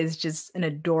 Cassie is just an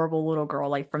adorable little girl.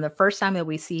 Like, from the first time that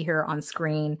we see her on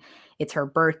screen, it's her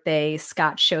birthday.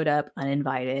 Scott showed up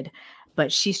uninvited,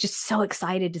 but she's just so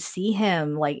excited to see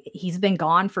him. Like, he's been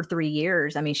gone for 3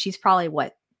 years. I mean, she's probably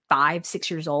 5, 6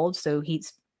 years old. So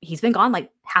he's been gone like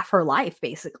half her life,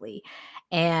 basically.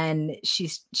 And she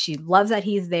loves that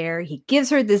he's there. He gives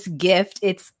her this gift.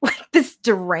 It's like this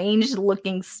deranged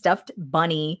looking stuffed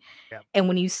bunny. Yeah. And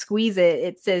when you squeeze it,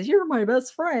 it says, "You're my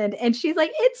best friend." And she's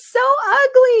like, "It's so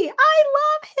ugly. I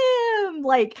love him."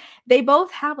 Like, they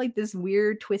both have like this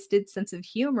weird, twisted sense of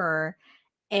humor,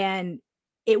 and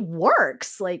it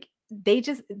works. Like,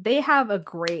 they have a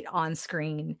great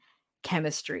on-screen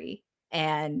chemistry,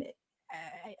 and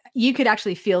you could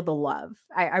actually feel the love.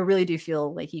 I really do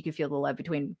feel like you could feel the love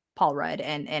between Paul Rudd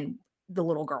and the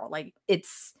little girl. Like,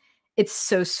 it's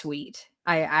so sweet.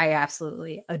 I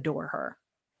absolutely adore her.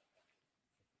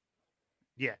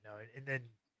 Yeah, no, and then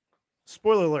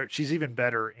spoiler alert, she's even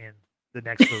better in the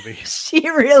next movie. She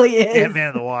really is. Ant-Man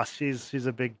and the Wasp. She's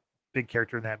a big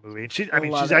character in that movie. And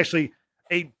she's actually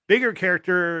a bigger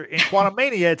character in Quantum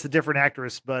Mania. It's a different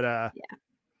actress, but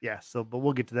yeah. So, but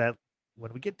we'll get to that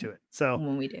when we get to it. So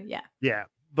when we do, yeah. Yeah.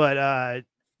 But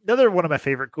another one of my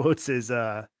favorite quotes is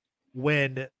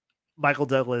when Michael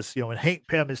Douglas, when Hank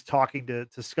Pym is talking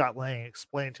to Scott Lang,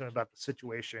 explaining to him about the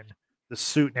situation, the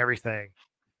suit and everything.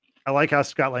 I like how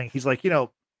Scott Lang, he's like, the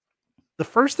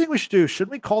first thing we should do,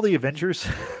 shouldn't we call the Avengers?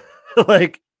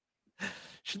 Like,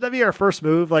 should that be our first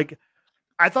move? Like,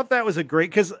 I thought that was a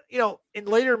great, because, in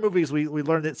later movies, we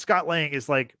learned that Scott Lang is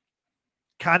like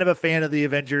kind of a fan of the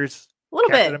Avengers. A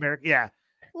little Captain bit. America. Yeah.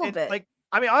 A little bit. Like,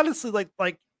 I mean, honestly,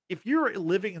 like if you're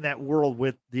living in that world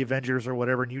with the Avengers or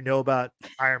whatever, and you know about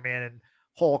Iron Man and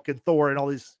Hulk and Thor and all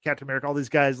these Captain America, all these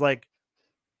guys, like,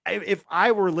 if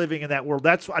I were living in that world,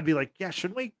 I'd be like, yeah,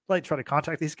 shouldn't we like try to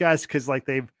contact these guys? Cause like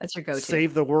that's your go-to.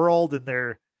 Saved the world and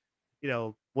they're,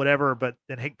 whatever. But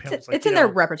then Hank Pym's it's in their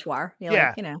repertoire.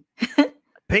 Yeah.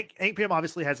 Hank Pym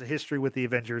obviously has a history with the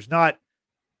Avengers, not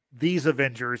these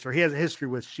Avengers, or he has a history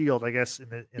with S.H.I.E.L.D., I guess, in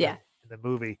the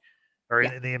movie or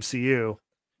in the MCU.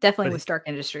 Definitely with Stark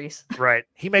Industries. Right.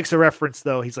 He makes a reference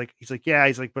though. He's like,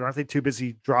 but aren't they too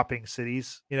busy dropping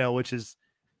cities? Which is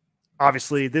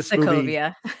obviously this movie,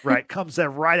 right, comes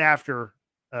out right after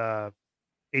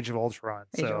Age of Ultron.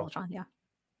 Age of Ultron, yeah.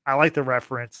 I like the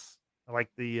reference. I like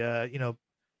the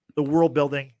the world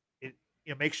building.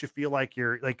 It makes you feel like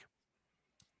you're like,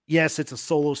 yes, it's a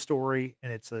solo story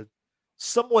and it's a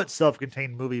somewhat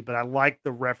self-contained movie, but I like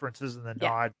the references and the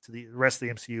nod to the rest of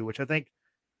the MCU, which I think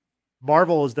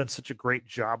Marvel has done such a great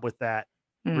job with that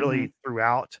really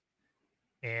throughout.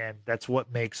 And that's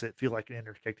what makes it feel like an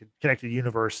connected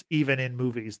universe, even in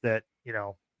movies that,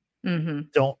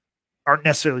 aren't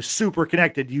necessarily super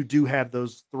connected. You do have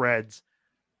those threads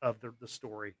of the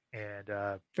story.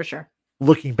 And for sure,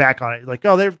 looking back on it, like,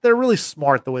 oh, they're really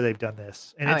smart the way they've done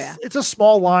this. And it's a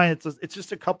small line. It's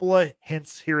just a couple of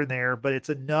hints here and there, but it's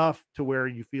enough to where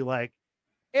you feel like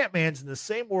Ant-Man's in the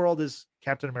same world as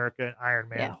Captain America and Iron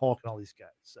Man, Hulk, and all these guys.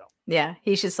 So yeah,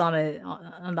 he's just on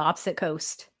the opposite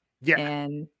coast. Yeah.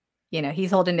 And,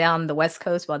 he's holding down the West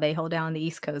Coast while they hold down the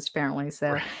East Coast, apparently.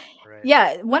 So, right.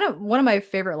 Yeah, one of my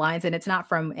favorite lines, and it's not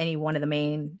from any one of the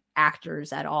main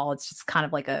actors at all. It's just kind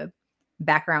of like a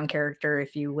background character,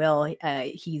 if you will.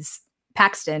 He's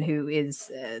Paxton, who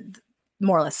is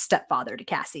more or less stepfather to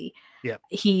Cassie. Yeah.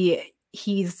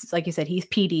 He's, like you said, he's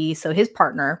PD. So his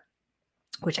partner,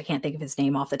 which I can't think of his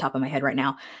name off the top of my head right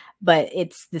now, but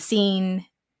it's the scene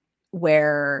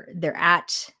where they're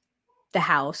at the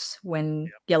house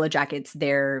when Yellow Jacket's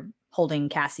there holding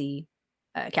Cassie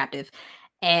captive,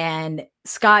 and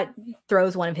Scott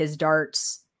throws one of his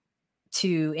darts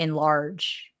to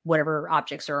enlarge whatever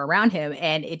objects are around him,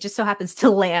 and it just so happens to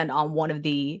land on one of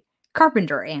the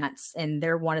carpenter ants, and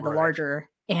they're one of the larger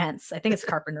ants. I think it's a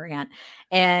carpenter ant,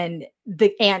 and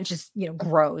the ant just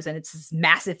grows, and it's this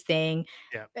massive thing.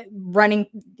 Running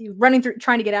through,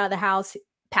 trying to get out of the house.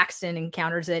 Paxton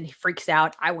encounters it. He freaks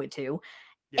out. I would too.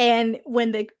 And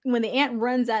when the ant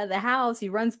runs out of the house, he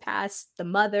runs past the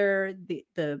mother,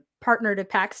 the partner to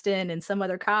Paxton, and some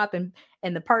other cop, and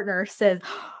the partner says,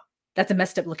 oh, "That's a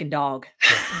messed up looking dog."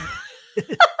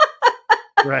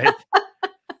 Right.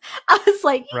 I was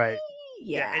like, right.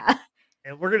 Yeah.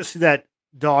 And we're gonna see that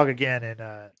dog again in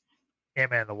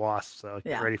Ant-Man and the Wasp. So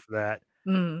get ready for that.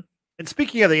 Mm. And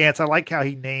speaking of the ants, I like how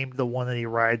he named the one that he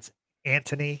rides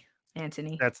Antony.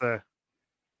 That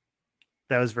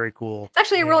was very cool. It's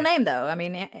actually a real name, though. I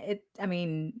mean,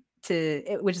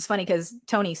 which is funny because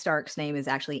Tony Stark's name is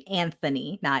actually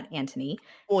Anthony, not Antony.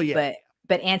 Well, yeah.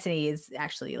 But Antony is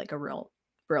actually like a real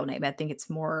name. I think it's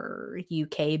more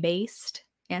UK based.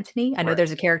 Anthony. I know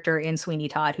there's a character in Sweeney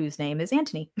Todd whose name is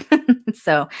Anthony.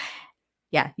 So,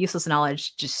 yeah, useless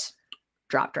knowledge just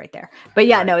dropped right there. But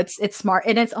yeah, no, it's smart,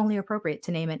 and it's only appropriate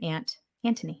to name an ant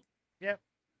Anthony. Yeah,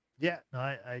 yeah. No,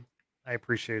 I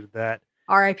appreciated that.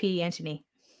 R.I.P. Anthony.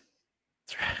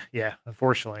 Yeah,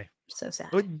 unfortunately. So sad.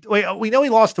 Wait, we know he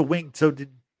lost a wing. So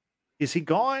is he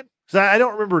gone? Because I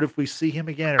don't remember if we see him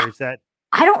again, or is that?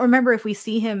 I don't remember if we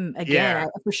see him again.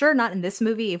 For sure not in this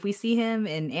movie. If we see him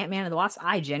in Ant-Man and the Wasp,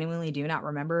 I genuinely do not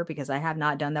remember because I have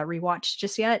not done that rewatch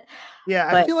just yet.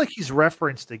 Yeah, I feel like he's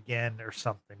referenced again or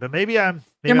something, but maybe I'm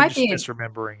just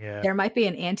misremembering. Yeah, there might be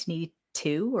an Antony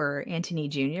 2 or Antony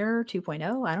Jr.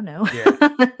 2.0. I don't know.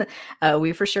 Yeah.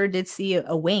 We for sure did see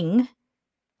a wing.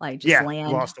 Like just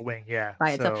land. Lost a wing,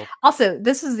 by itself. Also,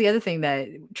 this is the other thing that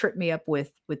tripped me up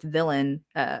with villain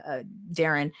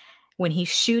Darren. when he's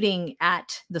shooting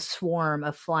at the swarm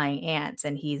of flying ants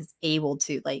and he's able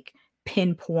to like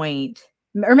pinpoint,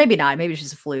 or maybe not, maybe it's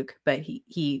just a fluke, but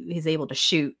he's able to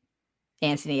shoot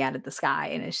Anthony out of the sky.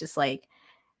 And it's just like,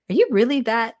 are you really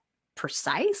that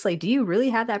precise? Like, do you really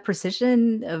have that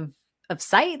precision of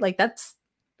sight? Like, that's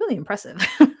really impressive.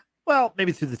 Well,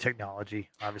 maybe through the technology,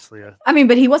 obviously. I mean,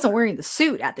 but he wasn't wearing the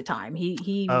suit at the time.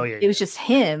 It was Yeah. just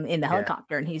him in the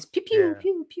helicopter, and he's pew pew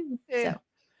pew pew. Yeah. So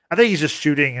I think he's just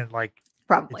shooting and like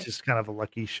probably it's just kind of a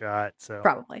lucky shot. So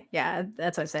probably, yeah,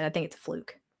 that's what I said. I think it's a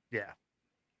fluke. yeah,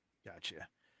 gotcha.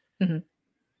 Mm-hmm.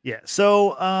 Yeah.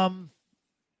 So I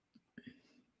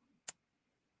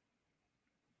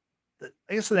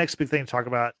guess the next big thing to talk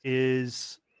about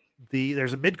is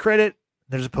there's a mid-credit,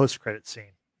 there's a post-credit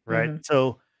scene, right? Mm-hmm.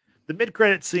 So the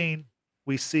mid-credit scene,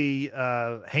 we see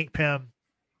Hank Pym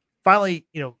finally,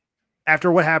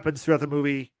 after what happens throughout the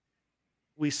movie,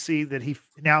 we see that he's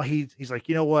like,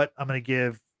 you know what, I'm going to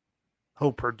give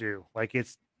Hope her due. Like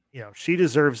it's, she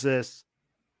deserves this.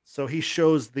 So he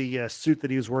shows the suit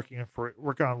that he was working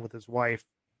on with his wife,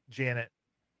 Janet,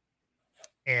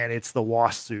 and it's the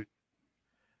Wasp suit.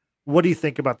 What do you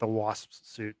think about the Wasp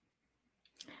suit?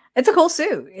 It's a cool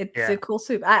suit. It's a cool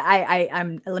suit.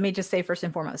 I'm let me just say first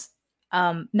and foremost,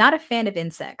 not a fan of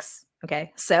insects.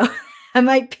 Okay. So I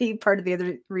might be part of the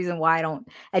other reason why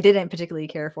I didn't particularly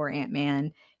care for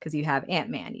Ant-Man, because you have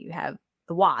Ant-Man, you have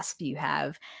the Wasp, you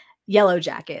have Yellow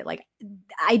Jacket. Like,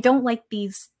 I don't like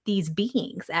these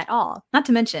beings at all. Not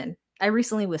to mention, I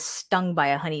recently was stung by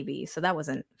a honeybee, so that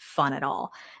wasn't fun at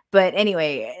all. But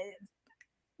anyway,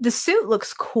 the suit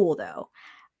looks cool though.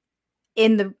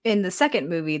 In the second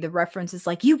movie, the reference is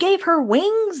like, you gave her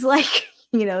wings, like,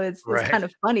 it's kind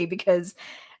of funny because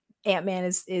Ant-Man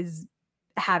is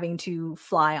having to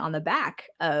fly on the back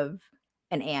of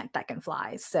an ant that can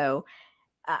fly. So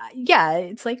yeah,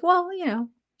 it's like, well,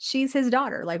 she's his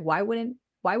daughter. Like, why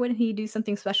wouldn't he do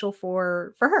something special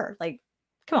for her? Like,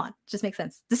 come on, just makes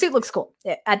sense. The suit looks cool.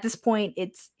 At this point,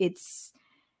 it's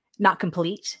not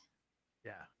complete.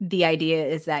 Yeah. The idea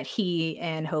is that Hank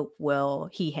and Hope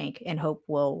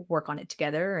will work on it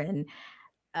together and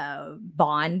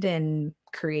bond and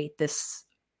create this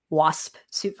Wasp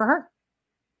suit for her.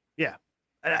 Yeah.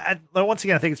 Once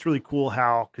again, I think it's really cool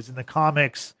because in the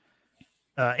comics,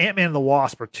 Ant-Man and the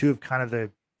Wasp are two of kind of the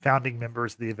founding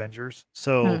members of the Avengers.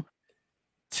 So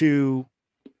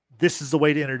this is the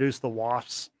way to introduce the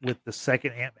Wasps with the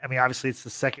second I mean, obviously it's the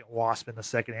second Wasp and the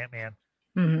second Ant-Man.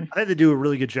 Mm-hmm. I think they do a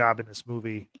really good job in this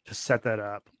movie to set that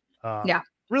up.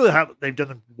 Really, they've done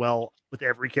them well with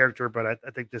every character, but I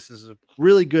think this is a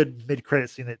really good mid-credit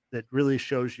scene that really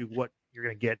shows you what you're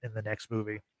going to get in the next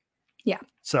movie. Yeah.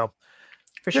 So,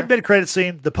 for good sure. mid-credit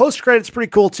scene. The post-credit's pretty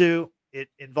cool too. It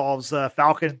involves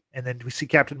Falcon, and then we see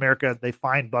Captain America. They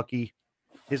find Bucky.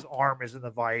 His arm is in the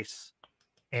vice,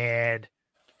 and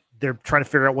they're trying to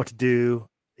figure out what to do.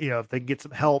 If they can get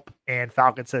some help, and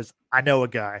Falcon says, I know a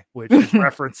guy, which is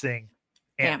referencing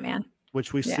Ant-Man,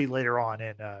 which we see later on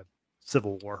in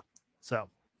Civil War. So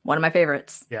one of my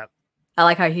favorites. Yeah. I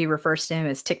like how he refers to him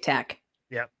as Tic Tac.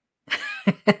 Yep.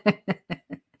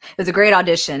 It was a great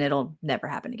audition. It'll never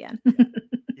happen again.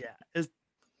 Yeah. It's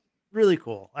really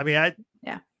cool. I mean,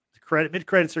 mid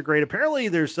credits are great. Apparently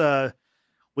there's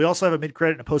we also have a mid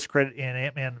credit and a post credit in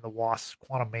Ant-Man and the Wasp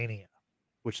Quantumania,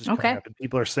 which is coming up, and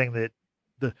people are saying that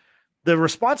the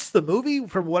response to the movie,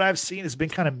 from what I've seen, has been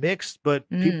kind of mixed, but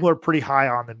people are pretty high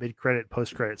on the mid-credit,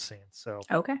 post-credit scenes. So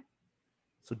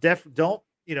don't,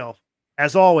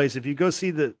 as always, if you go see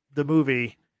the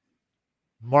movie,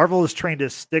 Marvel is trained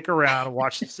to stick around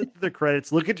and sit through the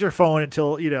credits, look at your phone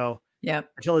until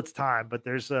until it's time. But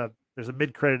there's a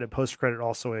mid-credit and post-credit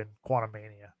also in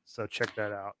Quantumania, so check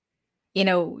that out.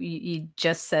 You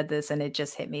just said this and it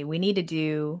just hit me. We need to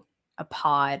do a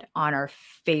pod on our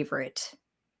favorite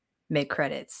mid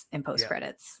credits and post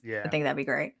credits. Yeah. I think that'd be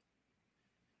great.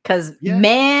 Because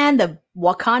man, the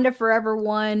Wakanda Forever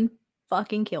one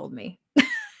fucking killed me.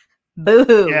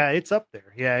 Boo. Yeah, it's up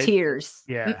there. Yeah. Tears.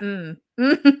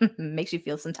 Makes you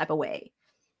feel some type of way.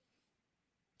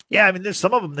 Yeah, I mean, there's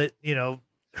some of them that,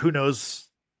 who knows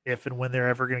if and when they're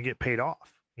ever going to get paid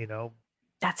off,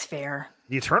 That's fair.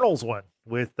 The Eternals one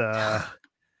with what's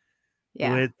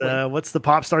the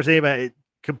pop star's name? It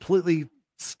completely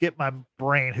skipped my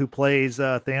brain. Who plays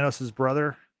Thanos'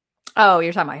 brother? Oh,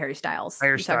 you're talking about Harry Styles.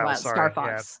 You're talking about Star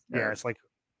Fox. Yeah, it's like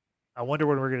I wonder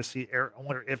when we're going to see. I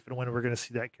wonder if and when we're going to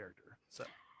see that character. So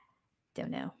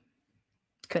don't know.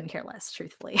 Couldn't care less,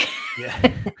 truthfully.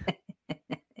 Yeah.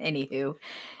 Anywho,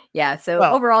 yeah. So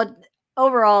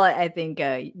overall, I think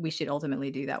we should ultimately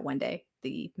do that one day.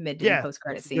 The mid and post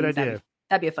credit scenes. Good idea.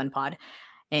 That'd be a fun pod.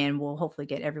 and we'll hopefully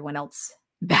get everyone else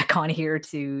back on here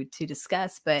to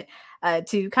discuss. But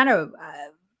to kind of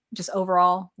just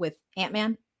overall with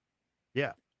Ant-Man,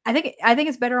 Yeah. I think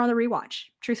it's better on the rewatch.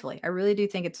 Truthfully, I really do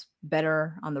think it's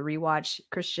better on the rewatch.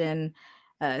 Christian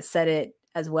said it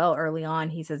as well early on.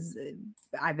 He says,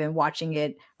 I've been watching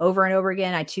it over and over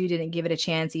again. I too didn't give it a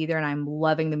chance either, and I'm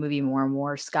loving the movie more and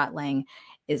more. Scott Lang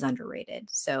is underrated.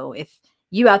 So if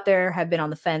you out there have been on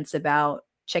the fence about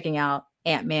checking out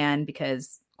Ant-Man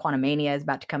because Quantumania is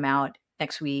about to come out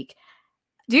next week,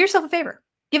 do yourself a favor.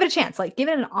 Give it a chance. Like, give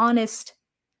it an honest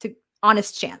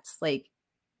chance. Like,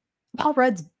 Paul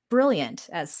Rudd's brilliant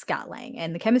as Scott Lang,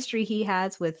 and the chemistry he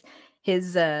has with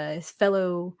his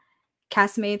fellow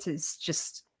castmates is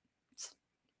just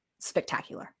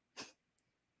spectacular.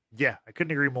 Yeah, I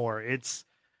couldn't agree more. It's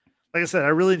like I said, I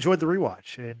really enjoyed the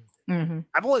rewatch, and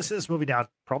I've only seen this movie now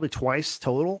probably twice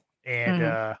total. And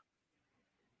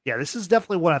yeah, this is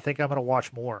definitely one I think I'm going to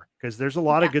watch more because there's a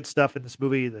lot of good stuff in this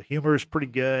movie. The humor is pretty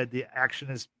good. The action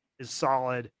is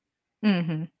solid.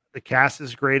 The cast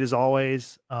is great as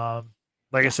always.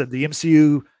 Like I said, the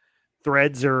MCU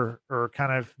threads are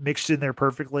kind of mixed in there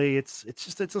perfectly. It's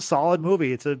a solid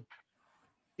movie. It's a,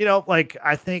 like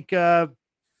I think if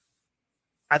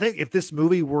this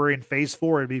movie were in Phase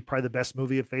 4, it'd be probably the best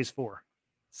movie of Phase 4.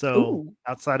 So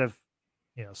outside of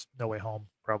No Way Home,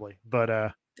 probably.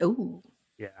 But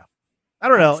yeah, I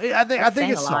don't know. I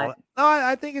think it's solid. No,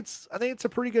 I think it's a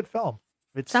pretty good film.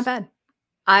 It's not bad.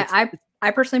 I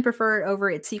personally prefer it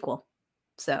over its sequel.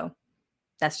 So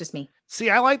that's just me. See,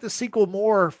 I like the sequel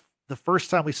more the first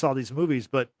time we saw these movies,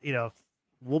 but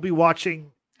we'll be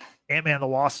watching Ant-Man and the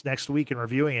Wasp next week and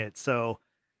reviewing it. So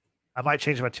I might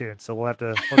change my tune. So we'll have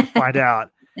to find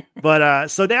out. But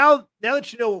so now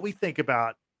that you know what we think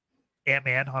about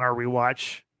Ant-Man on our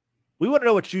rewatch, we want to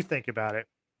know what you think about it.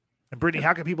 And Brittany,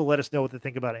 how can people let us know what they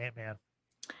think about Ant-Man?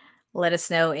 Let us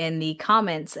know in the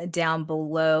comments down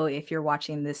below if you're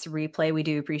watching this replay. We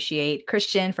do appreciate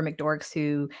Christian from McDorks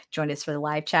who joined us for the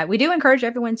live chat. We do encourage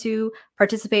everyone to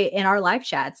participate in our live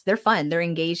chats. They're fun. They're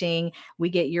engaging. We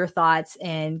get your thoughts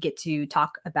and get to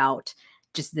talk about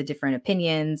just the different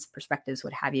opinions, perspectives,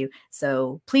 what have you.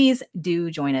 So please do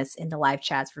join us in the live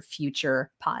chats for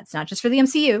future pods, not just for the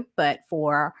MCU, but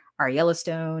for our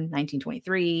Yellowstone,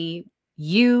 1923,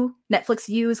 Netflix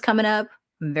U is coming up.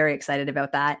 I'm very excited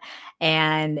about that.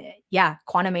 And yeah,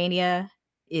 Quantumania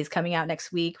is coming out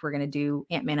next week. We're going to do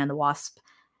Ant-Man and the Wasp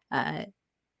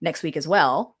next week as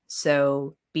well.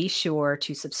 So be sure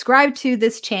to subscribe to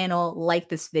this channel, like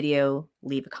this video,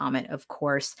 leave a comment, of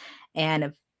course.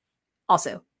 And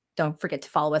also, don't forget to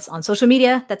follow us on social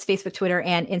media. That's Facebook, Twitter,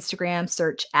 and Instagram.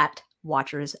 Search at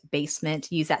Watchers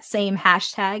Basement. Use that same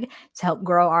hashtag to help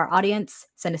grow our audience.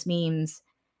 Send us memes,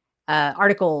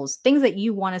 articles, things that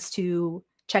you want us to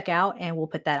check out, and we'll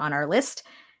put that on our list.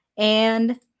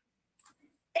 And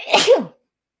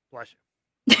bless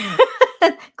you.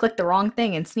 Clicked the wrong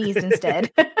thing and sneezed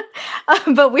instead.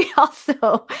 But we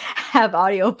also have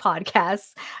audio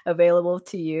podcasts available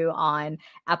to you on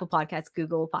Apple Podcasts,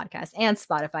 Google Podcasts, and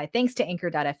Spotify. Thanks to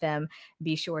Anchor.fm.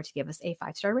 Be sure to give us a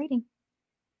 5-star rating.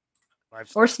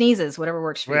 5 or sneezes, whatever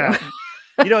works for you.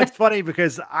 It's funny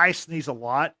because I sneeze a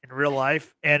lot in real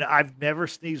life, and I've never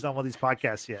sneezed on one of these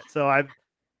podcasts yet. So I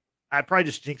probably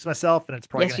just jinxed myself, and it's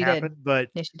probably going to happen. But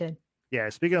yes, you did. Yeah,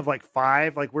 speaking of like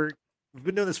 5, like we've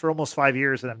been doing this for almost 5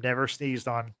 years, and I've never sneezed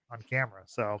on camera.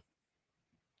 So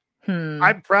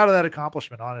I'm proud of that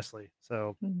accomplishment, honestly.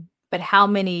 So, but how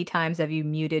many times have you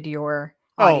muted your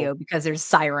audio because there's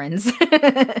sirens?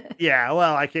 Yeah,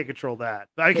 well, I can't control that.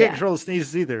 But I can't control the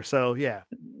sneezes either. So yeah.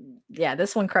 Yeah,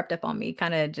 this one crept up on me,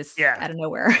 kind of just out of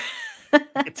nowhere.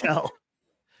 I can tell.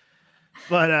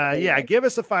 But give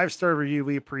us a 5-star review.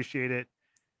 We appreciate it.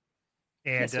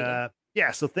 And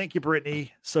so thank you,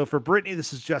 Brittany. So for Brittany,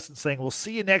 this is Justin saying we'll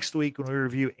see you next week when we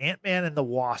review Ant-Man and the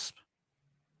Wasp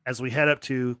as we head up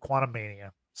to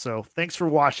Quantumania. So thanks for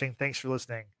watching. Thanks for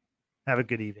listening. Have a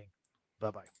good evening.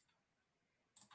 Bye-bye.